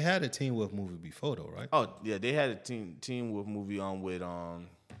 They had a Teen Wolf movie before, though, right? Oh yeah, they had a Teen Wolf movie on with God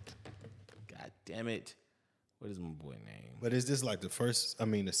damn it, what is my boy name? But is this like the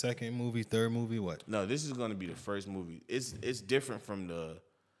second movie, third movie, what? No, this is going to be the first movie. It's different from the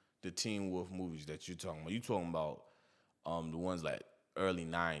Teen Wolf movies that you're talking about. You talking about the ones like early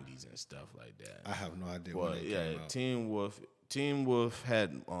 '90s and stuff like that. I have no idea. Well, yeah, Teen Wolf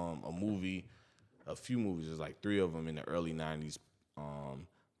had a few movies. There's like 3 of them in the early '90s.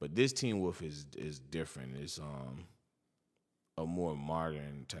 But this Teen Wolf is different. It's a more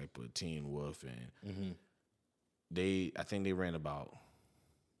modern type of Teen Wolf, and I think they ran about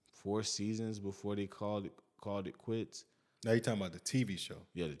 4 seasons before they called it quits. Now you're talking about the TV show.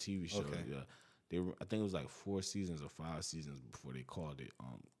 Yeah, the TV show. Okay. Yeah, I think it was like 4 seasons or 5 seasons before they called it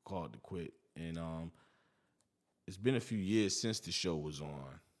quit. And it's been a few years since the show was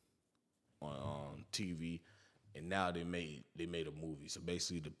on TV, and now they made a movie. So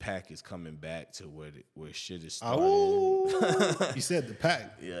basically, the pack is coming back to where shit is starting. Oh, you said the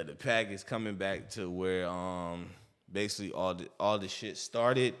pack. Yeah, the pack is coming back to where basically all the shit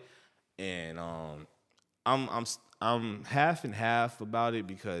started, and I'm half and half about it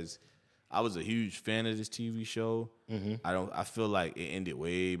because I was a huge fan of this TV show. I feel like it ended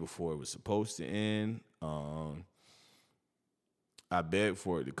way before it was supposed to end. I begged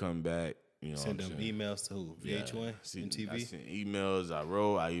for it to come back. You know, send them emails to who? VH1 and TV. I sent emails. I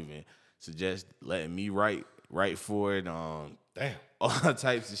wrote. I even suggest letting me write for it. Damn, all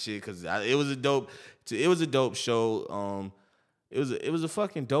types of shit because it was a dope show. It was a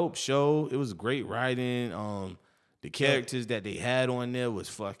fucking dope show. It was great writing. The characters that they had on there was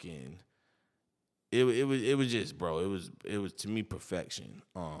fucking. It was just, bro. It was to me perfection.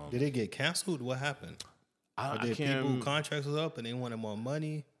 Did it get canceled? What happened? Are there people whose contracts was up and they wanted more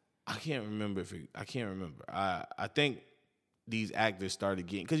money? I can't remember I think these actors started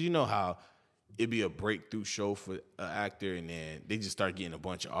getting, because you know how it'd be a breakthrough show for an actor and then they just start getting a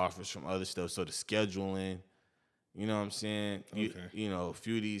bunch of offers from other stuff. So the scheduling, you know what I'm saying? Okay. You know, a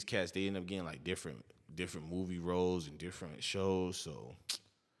few of these cats, they end up getting like different movie roles and different shows. So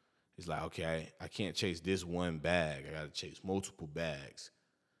it's like, okay, I can't chase this one bag. I got to chase multiple bags.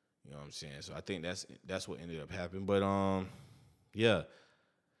 You know what I'm saying? So I think that's what ended up happening. But yeah.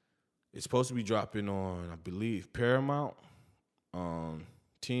 It's supposed to be dropping on, I believe, Paramount.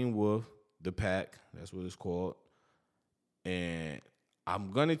 Teen Wolf, The Pack, that's what it's called. And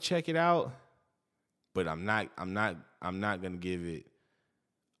I'm gonna check it out, but I'm not gonna give it.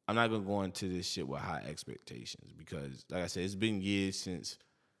 I'm not gonna go into this shit with high expectations because, like I said, it's been years since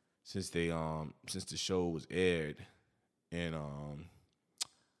the show was aired, and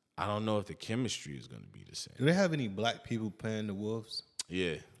I don't know if the chemistry is gonna be the same. Do they have any black people playing the wolves?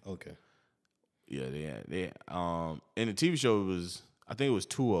 Yeah. Okay. Yeah, they in the TV show I think it was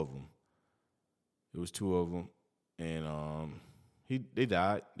 2 of them. It was 2 of them, and they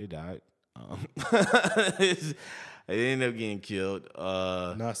died. They died. They ended up getting killed.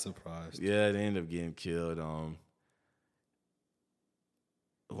 Not surprised. Yeah, they ended up getting killed.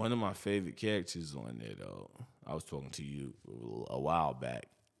 One of my favorite characters on there, though, I was talking to you a while back.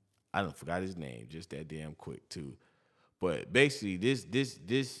 I don't forgot his name just that damn quick too. But basically,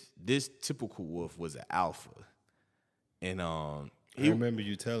 this typical wolf was an alpha, and I remember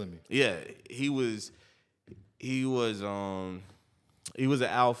you telling me. Yeah, he was an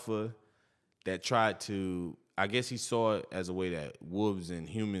alpha that tried to. I guess he saw it as a way that wolves and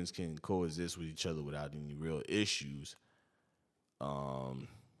humans can coexist with each other without any real issues.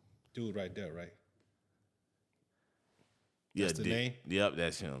 Dude, right there, right? Yeah, That's the name? Yep,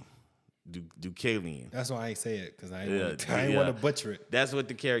 that's him. Deucalion. That's why I ain't say it, because I ain't want to butcher it. That's what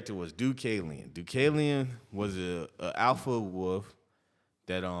the character was, Deucalion. Deucalion was a alpha wolf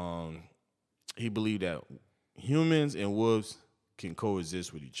that he believed that humans and wolves can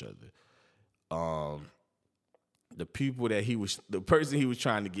coexist with each other. The person he was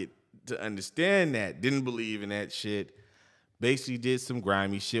trying to get to understand that didn't believe in that shit. Basically did some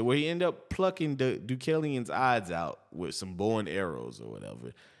grimy shit where he ended up plucking Deucalion's eyes out with some bow and arrows or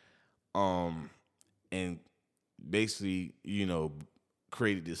whatever. And basically,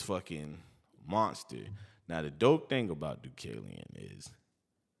 created this fucking monster. Now, the dope thing about Deucalion is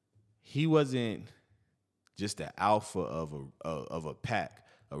he wasn't just the alpha of a pack,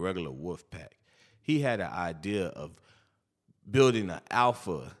 a regular wolf pack. He had an idea of building an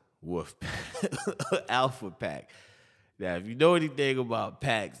alpha wolf alpha pack. Now, if you know anything about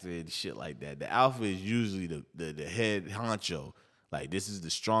packs and shit like that, the alpha is usually the head honcho. Like, this is the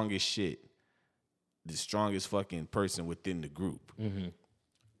strongest shit, the strongest fucking person within the group. Mm-hmm.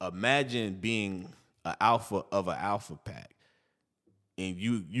 Imagine being an alpha of an alpha pack, and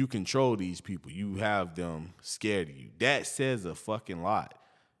you control these people. You have them scared of you. That says a fucking lot.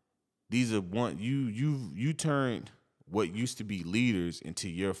 These are you turned what used to be leaders into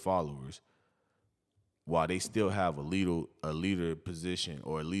your followers, while they still have a leader position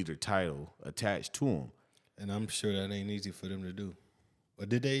or a leader title attached to them. And I'm sure that ain't easy for them to do. But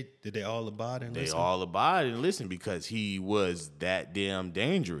did they all abide and listen? They all abide and listen because he was that damn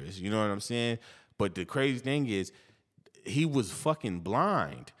dangerous. You know what I'm saying? But the crazy thing is, he was fucking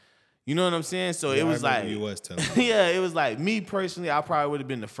blind. You know what I'm saying? So it was like, he was telling me. Yeah, it was like, me personally, I probably would have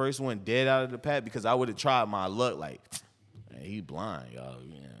been the first one dead out of the pack because I would have tried my luck. Like, man, he blind, y'all.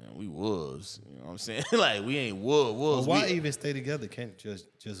 Yeah, we wolves. You know what I'm saying? Like, we ain't wolves. Well, why even stay together? Can't just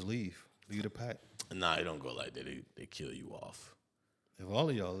leave the pack? Nah, it don't go like that. They kill you off. If all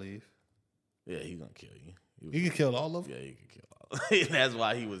of y'all leave. Yeah, he gonna kill you. He could kill all of them? Yeah, he could kill all of them. That's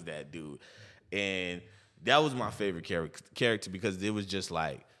why he was that dude. And that was my favorite character because it was just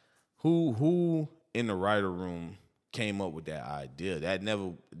like, who in the writer room came up with that idea? That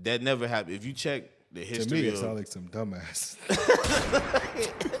never happened. If you check the history to me, it sounds like some dumbass.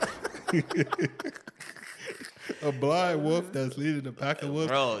 A blind wolf that's leading a pack of wolves,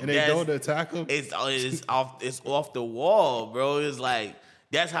 bro, and they don't attack him. It's off the wall, bro. It's like,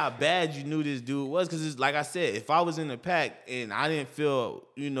 that's how bad you knew this dude was. Because it's like I said, if I was in the pack and I didn't feel,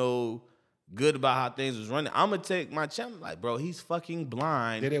 good about how things was running, I'm gonna take my chance. Like, bro, he's fucking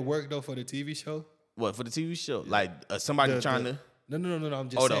blind. Did it work though for the TV show? What, for the TV show? Yeah. Like somebody trying to. No. I'm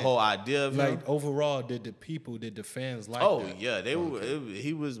just saying. The whole idea of like him? Overall, did the fans like? Oh that? yeah,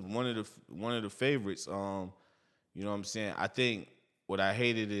 he was one of the favorites. You know what I'm saying? I think what I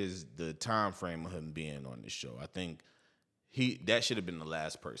hated is the time frame of him being on the show. I think that should have been the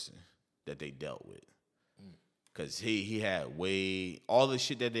last person that they dealt with. Cause he had all the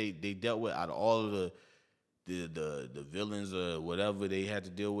shit that they dealt with out of all of the villains or whatever they had to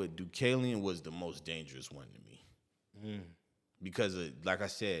deal with. Deucalion was the most dangerous one to me, because like I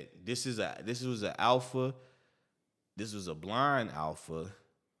said, this was an alpha. This was a blind alpha,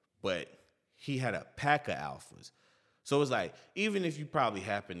 but he had a pack of alphas. So it's like, even if you probably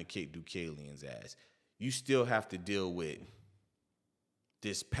happen to kick Deucalion's ass, you still have to deal with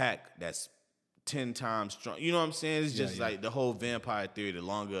this pack that's 10 times strong. You know what I'm saying? It's just like the whole vampire theory. The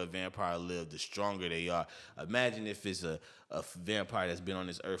longer a vampire lives, the stronger they are. Imagine if it's a vampire that's been on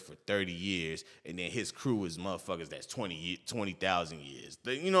this earth for 30 years and then his crew is motherfuckers that's 20,000 years.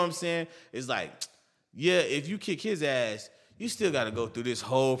 You know what I'm saying? It's like, yeah, if you kick his ass, you still got to go through this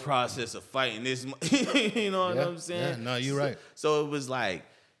whole process of fighting this. You know what I'm saying? Yeah, no, you're right. So it was like,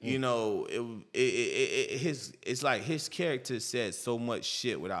 it's like his character said so much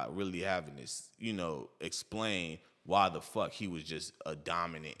shit without really having this, explain why the fuck he was just a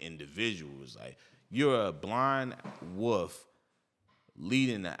dominant individual. It was like, you're a blind wolf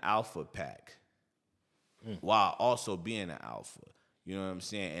leading the alpha pack while also being an alpha. You know what I'm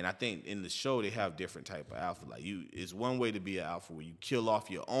saying? And I think in the show they have different type of alpha. Like, it's one way to be an alpha where you kill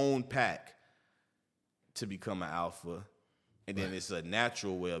off your own pack to become an alpha. And then it's a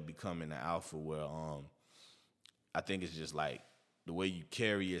natural way of becoming an alpha where I think it's just like the way you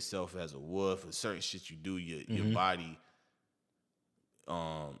carry yourself as a wolf, and certain shit you do, your body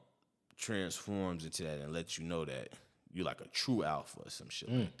transforms into that and lets you know that you're like a true alpha or some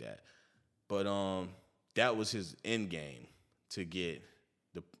shit like that. But that was his end game, to get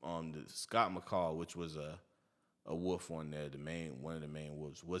the Scott McCall, which was a wolf on there, one of the main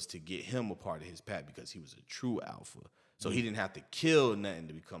wolves, was to get him a part of his pack because he was a true alpha. So he didn't have to kill nothing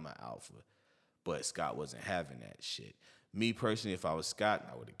to become an alpha. But Scott wasn't having that shit. me personally, if I was Scott,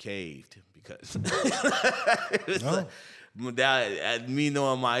 I would have caved because me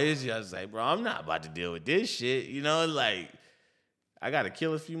knowing my issue, I was like, bro, I'm not about to deal with this shit. You know, like, I got to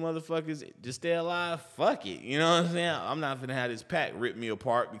kill a few motherfuckers to stay alive. Fuck it. You know what I'm saying? I'm not finna have this pack rip me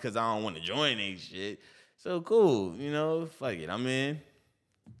apart because I don't want to join they shit. So cool. You know, fuck it. I'm in.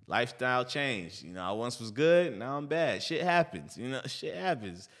 Lifestyle change. You know, I once was good. Now I'm bad. Shit happens. You know, shit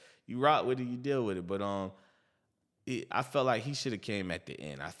happens. You rock with it. You deal with it. But I felt like he should have came at the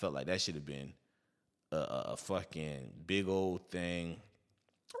end. I felt like that should have been a fucking big old thing.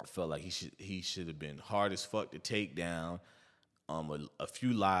 I felt like he should have been hard as fuck to take down. A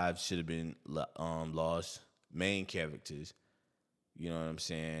few lives should have been lost. Main characters, you know what I'm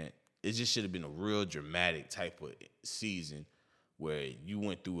saying? It just should have been a real dramatic type of season where you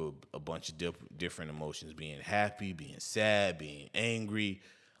went through a bunch of different emotions, being happy, being sad, being angry,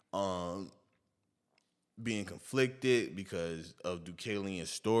 being conflicted because of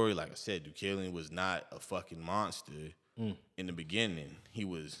Deucalion's story. Like I said, Deucalion was not a fucking monster in the beginning. He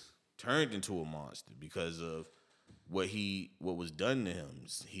was turned into a monster because of what was done to him.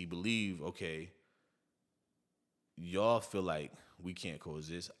 He believed, okay, y'all feel like we can't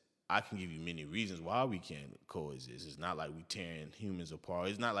coexist. I can give you many reasons why we can't coexist. It's not like we tearing humans apart.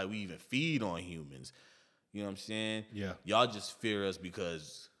 It's not like we even feed on humans. You know what I'm saying? Yeah. Y'all just fear us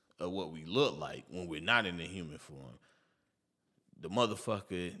because of what we look like when we're not in the human form. The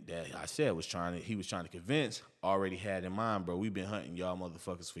motherfucker that I said he was trying to convince already had in mind, bro, we've been hunting y'all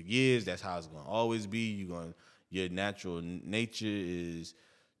motherfuckers for years. That's how it's gonna always be. Your natural nature is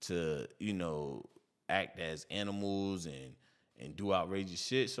to, you know, act as animals and do outrageous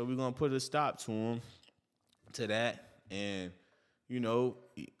shit. So we're gonna put a stop to that. And, you know,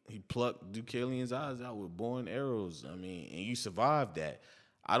 he plucked Deucalion's eyes out with bow and arrows. I mean, and you survived that.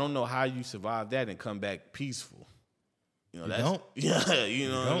 I don't know how you survive that and come back peaceful. You know, don't. Yeah, you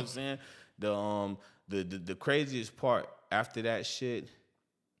know what I'm saying? The craziest part after that shit,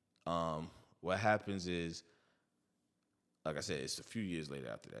 what happens is, like I said, it's a few years later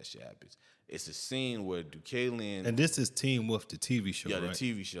after that shit happens. It's a scene where Deucalion... And this is Teen Wolf, the TV show, right? Yeah, the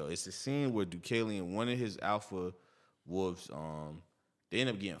TV show. It's a scene where Deucalion, one of his alpha wolves, they end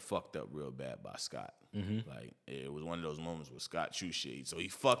up getting fucked up real bad by Scott. Mm-hmm. Like, it was one of those moments where Scott chew shit, so he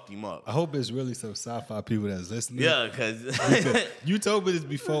fucked him up. I hope it's really some sci-fi people that's listening. Yeah, because... you told me this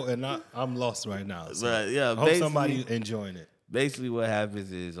before, and I'm lost right now. So but, yeah, I hope somebody enjoying it. Basically what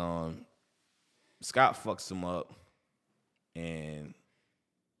happens is Scott fucks him up, and,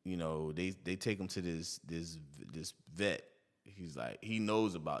 you know, they take him to this vet. He's like, he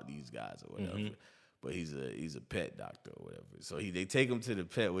knows about these guys or whatever. Mm-hmm. But he's a pet doctor or whatever. So they take him to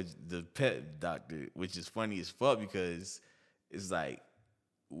the pet doctor, which is funny as fuck because it's like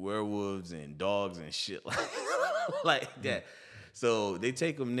werewolves and dogs and shit like that. So they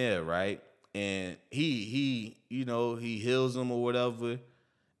take him there, right? And he heals him or whatever.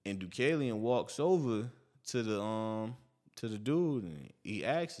 And Deucalion walks over to the dude and he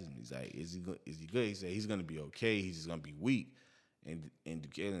asks him, he's like, is he good? He said he's gonna be okay. He's just gonna be weak. And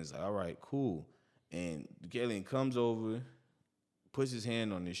Deucalion's like, all right, cool. And Deucalion comes over, puts his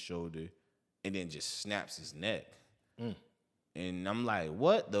hand on his shoulder, and then just snaps his neck. Mm. And I'm like,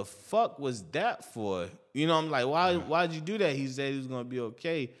 what the fuck was that for? You know, I'm like, why'd you do that? He said he was going to be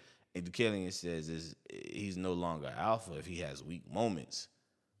okay. And Deucalion says he's no longer alpha if he has weak moments.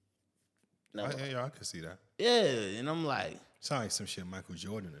 Yeah, I can see that. Yeah, and I'm like... Sounds like some shit Michael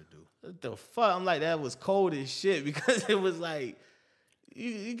Jordan would do. What the fuck? I'm like, that was cold as shit because it was like...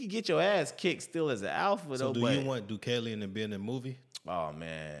 You can get your ass kicked still as an alpha, though. So do you want Deucalion to be in the movie? Oh,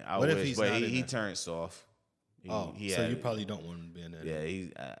 man. What if he's not he turned soft. So you probably don't want him to be in that. Yeah,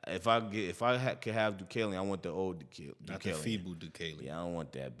 if I could have Deucalion, I want the old Deucalion. Not the feeble Deucalion. Yeah, I don't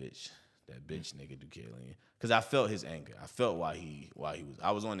want that bitch nigga Deucalion. Because I felt his anger. I felt why he was.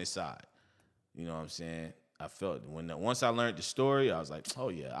 I was on his side. You know what I'm saying? I felt once I learned the story, I was like, oh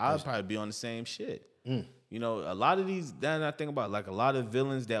yeah, I'll probably be on the same shit. Mm. You know, a lot of these, then I think about like a lot of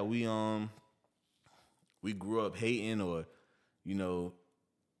villains that we grew up hating, or, you know,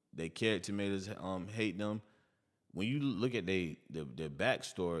 their character made us hate them. When you look at their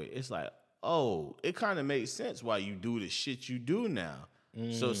backstory, it's like, oh, it kind of makes sense why you do the shit you do now.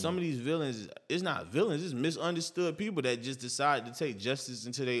 Mm. So some of these villains, it's not villains, it's misunderstood people that just decide to take justice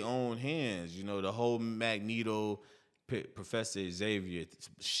into their own hands. You know, the whole Magneto, Professor Xavier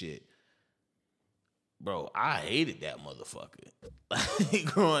shit. Bro, I hated that motherfucker.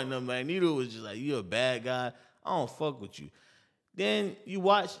 Growing up, Magneto was just like, you a bad guy. I don't fuck with you. Then you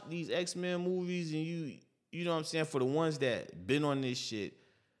watch these X-Men movies and you know what I'm saying? For the ones that been on this shit,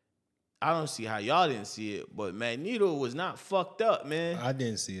 I don't see how y'all didn't see it, but Magneto was not fucked up, man. I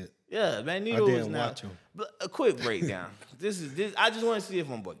didn't see it. Yeah, Magneto was not. Watch him. A quick breakdown. this. I just want to see if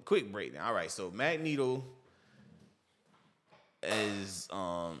I'm but quick breakdown. All right, so Magneto is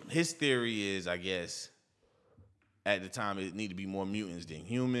his theory is, I guess, at the time it need to be more mutants than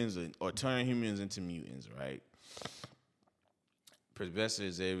humans, or turn humans into mutants, right? Professor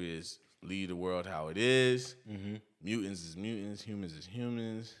Xavier's leave the world how it is. Mm-hmm. Mutants is mutants, humans is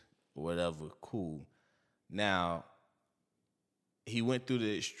humans, whatever. Cool. Now, he went through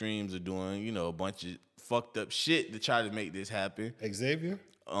the extremes of doing, a bunch of fucked up shit to try to make this happen. Xavier?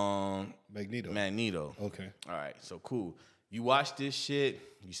 Magneto. Okay. All right, so cool. You watch this shit,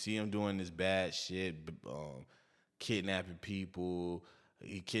 you see him doing this bad shit, kidnapping people.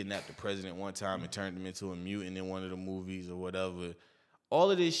 He kidnapped the president one time and turned him into a mutant in one of the movies or whatever.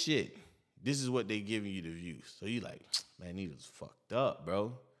 All of this shit, this is what they giving you the views. So you like, Magneto's fucked up,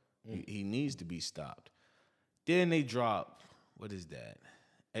 bro. He needs to be stopped. Then they drop, what is that?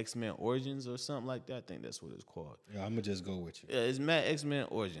 X-Men Origins or something like that. I think that's what it's called. Yeah, I'm going to just go with you. Yeah, it's X-Men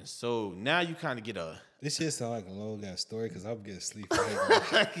Origins. So now you kind of get a... This shit sound like a long-ass story because I'm getting sleep.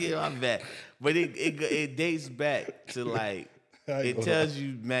 Yeah, I'm bad. But it dates back to like... It tells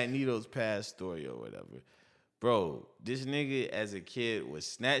you Magneto's past story or whatever. Bro, this nigga as a kid was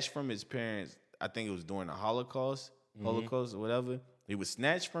snatched from his parents. I think it was during the Holocaust or whatever. He was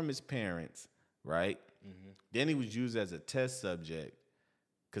snatched from his parents, right? Mm-hmm. Then he was used as a test subject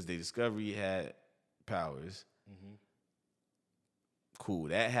because they discovered he had powers. Mm-hmm. Cool,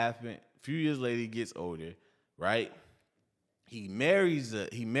 that happened. A few years later, he gets older, right? He marries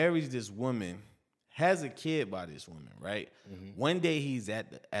this woman, has a kid by this woman, right? Mm-hmm. One day he's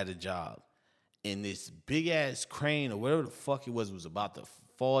at a job, and this big ass crane or whatever the fuck it was about to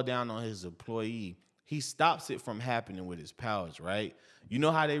fall down on his employee. He stops it from happening with his powers, right? You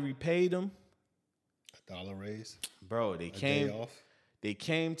know how they repaid him? $1 raise, bro. They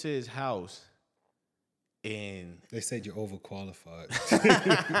came to his house, and they said you're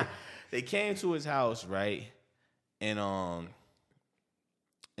overqualified. They came to his house, right, and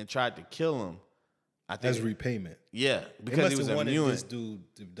tried to kill him. I think as repayment. Yeah, because he was a mutant. This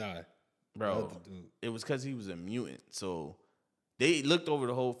dude to die, bro. It was because he was a mutant. So they looked over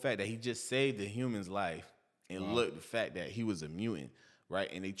the whole fact that he just saved the human's life, and looked the fact that he was a mutant, right?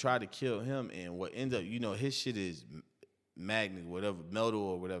 And they tried to kill him, and what ended up, his shit is magnet, whatever, metal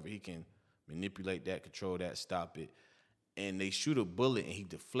or whatever. He can manipulate that, control that, stop it. And they shoot a bullet, and he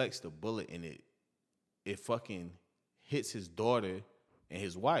deflects the bullet, and it fucking hits his daughter and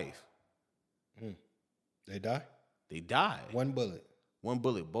his wife. Mm. They die? They died. One bullet.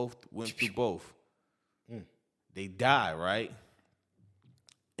 Both went through both. Mm. They die, right?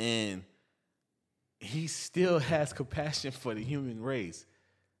 And he still has compassion for the human race.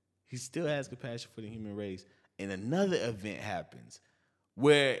 And another event happens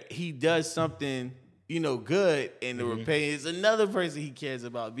where he does something, good, and the repay is another person he cares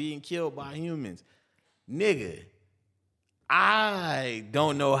about being killed by humans. Nigga, I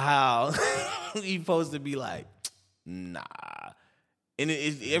don't know how he's supposed to be like, nah. And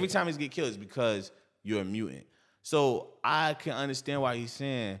every time he's get killed, it's because you're a mutant. So I can understand why he's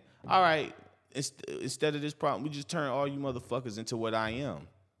saying, all right, instead of this problem, we just turn all you motherfuckers into what I am.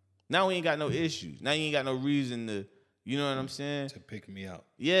 Now we ain't got no issues. Now you ain't got no reason to, you know what I'm saying? To pick me out.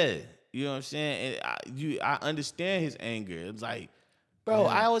 Yeah, you know what I'm saying? And I understand his anger. It's like, bro,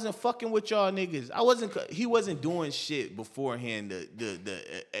 I wasn't fucking with y'all niggas. He wasn't doing shit beforehand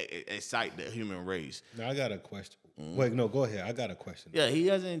to excite the human race. Now I got a question. Wait, no, go ahead. I got a question. Yeah, he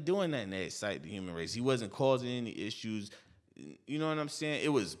wasn't doing nothing to excite the human race. He wasn't causing any issues. You know what I'm saying? It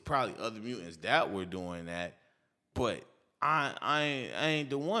was probably other mutants that were doing that, but I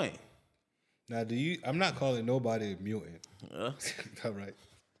ain't the one. Now, I'm not calling nobody a mutant. All right.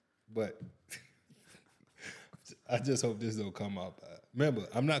 But I just hope this don't come out bad. Remember,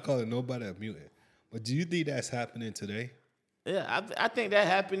 I'm not calling nobody a mutant. But do you think that's happening today? Yeah, I think that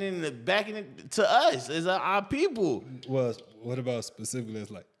happening to us as our people. Well, what about specifically as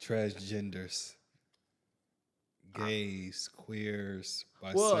like transgenders, gays, queers,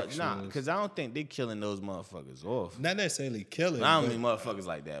 bisexuals? Well, nah, because I don't think they killing those motherfuckers off. Not necessarily killing. I don't mean motherfuckers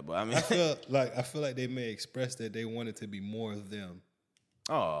like that, but I mean, I feel like they may express that they wanted to be more of them.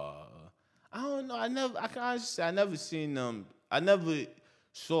 Oh, I don't know. I can honestly say I never seen them. I never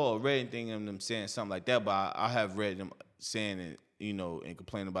saw or read anything of them saying something like that, but I have read them saying it, and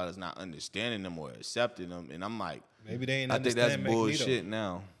complaining about us not understanding them or accepting them. And I'm like, maybe they ain't. I think that's bullshit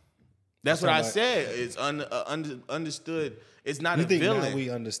now. That's what I said. It's understood. It's not a villain. Now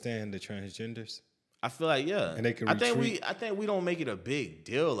we understand the transgenders? I feel like And they can I think we don't make it a big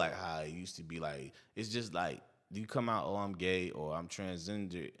deal like how it used to be. Like it's just like you come out, oh I'm gay or I'm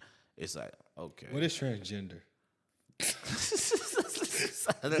transgender. It's like okay. What is transgender?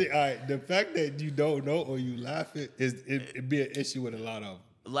 See, all right, the fact that you don't know or you laugh it'd be an issue with a lot of them.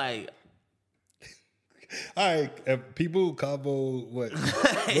 Like. All right, people Konvo what?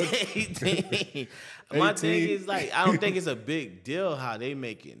 18. My thing is like I don't think it's a big deal how they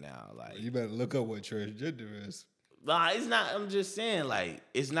make it now. Like you better look up what transgender is. Nah, it's not. I'm just saying like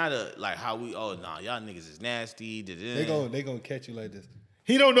it's not a like how we. Oh no, y'all niggas is nasty. They gonna catch you like this.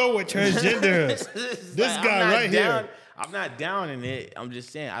 He don't know what transgender is. This like, guy right here. I'm not down in it. I'm just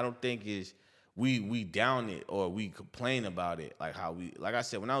saying I don't think it's. We down it or we complain about it like how we like I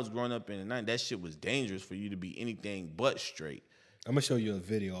said when I was growing up in the 90s that shit was dangerous for you to be anything but straight. I'm gonna show you a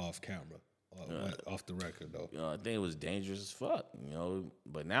video off camera, off the record though. You know, I think it was dangerous as fuck. You know,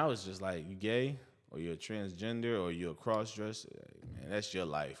 but now it's just like you gay or you're a transgender or you're a cross-dresser. Man, that's your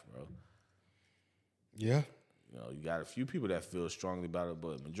life, bro. Yeah. You know, you got a few people that feel strongly about it,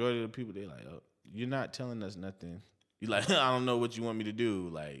 but majority of the people they like, oh, you're not telling us nothing. You like I don't know what you want me to do,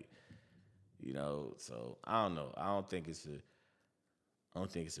 like. You know, so I don't know. I don't think it's a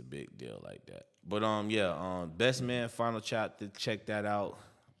big deal like that. But Best Man Final Chapter, check that out.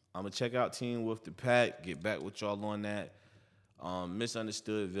 I'm gonna check out Team Wolf the Pack, get back with y'all on that.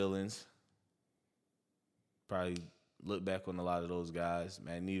 Misunderstood Villains. Probably look back on a lot of those guys.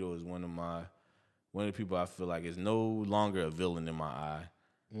 Magneto is one of the people I feel like is no longer a villain in my eye.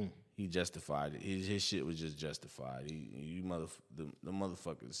 He justified it. His shit was just justified. The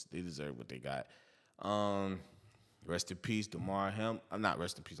motherfuckers, they deserve what they got. Rest in peace, Damar Hamlin. I'm not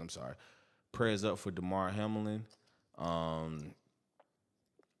rest in peace. I'm sorry. Prayers up for Damar Hamlin.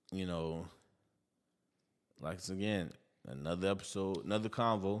 You know, like again, another episode, another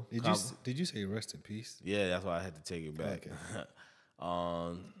convo. Did you say rest in peace? Yeah, that's why I had to take it back. Okay.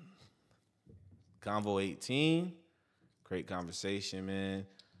 Konvo 18. Great conversation, man.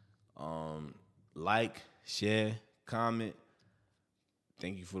 Like, share, comment.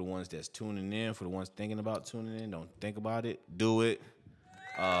 Thank you for the ones that's tuning in. For the ones thinking about tuning in, don't think about it. Do it.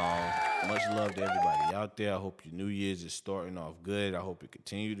 Much love to everybody out there. I hope your New Year's is starting off good. I hope it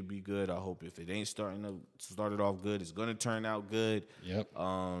continue to be good. I hope if it ain't started off good, it's gonna turn out good. Yep.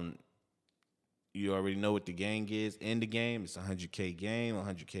 You already know what the gang is. In the game, it's 100K game,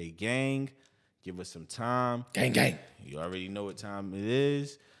 100K gang. Give us some time. Gang. You already know what time it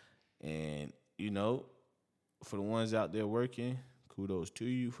is. And, you know, for the ones out there working, kudos to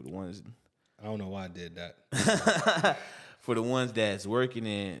you. For the ones... I don't know why I did that. For the ones that's working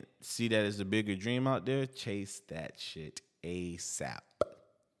and see that as a bigger dream out there, chase that shit ASAP.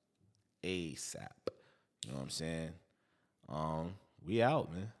 ASAP. You know what I'm saying? We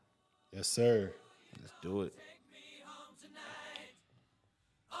out, man. Yes, sir. Let's do it.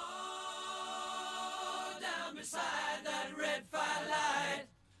 Beside that red firelight,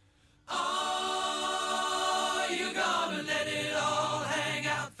 oh, you're gonna let it all hang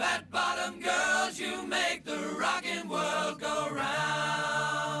out. Fat bottom girls, you make the rockin' world go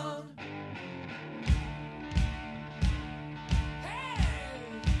round. Hey,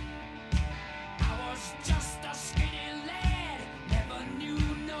 I was just a skinny lad, never knew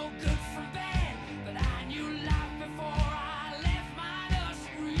no good from bad, but I knew life before I left my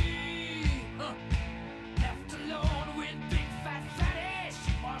nursery. Left alone with big fat fatty,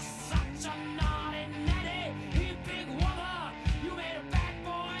 she was such a naughty natty. You big woman, you made a bad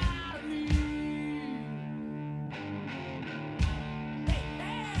boy out of me. Hey,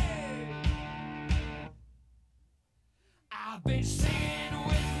 hey. I've been singing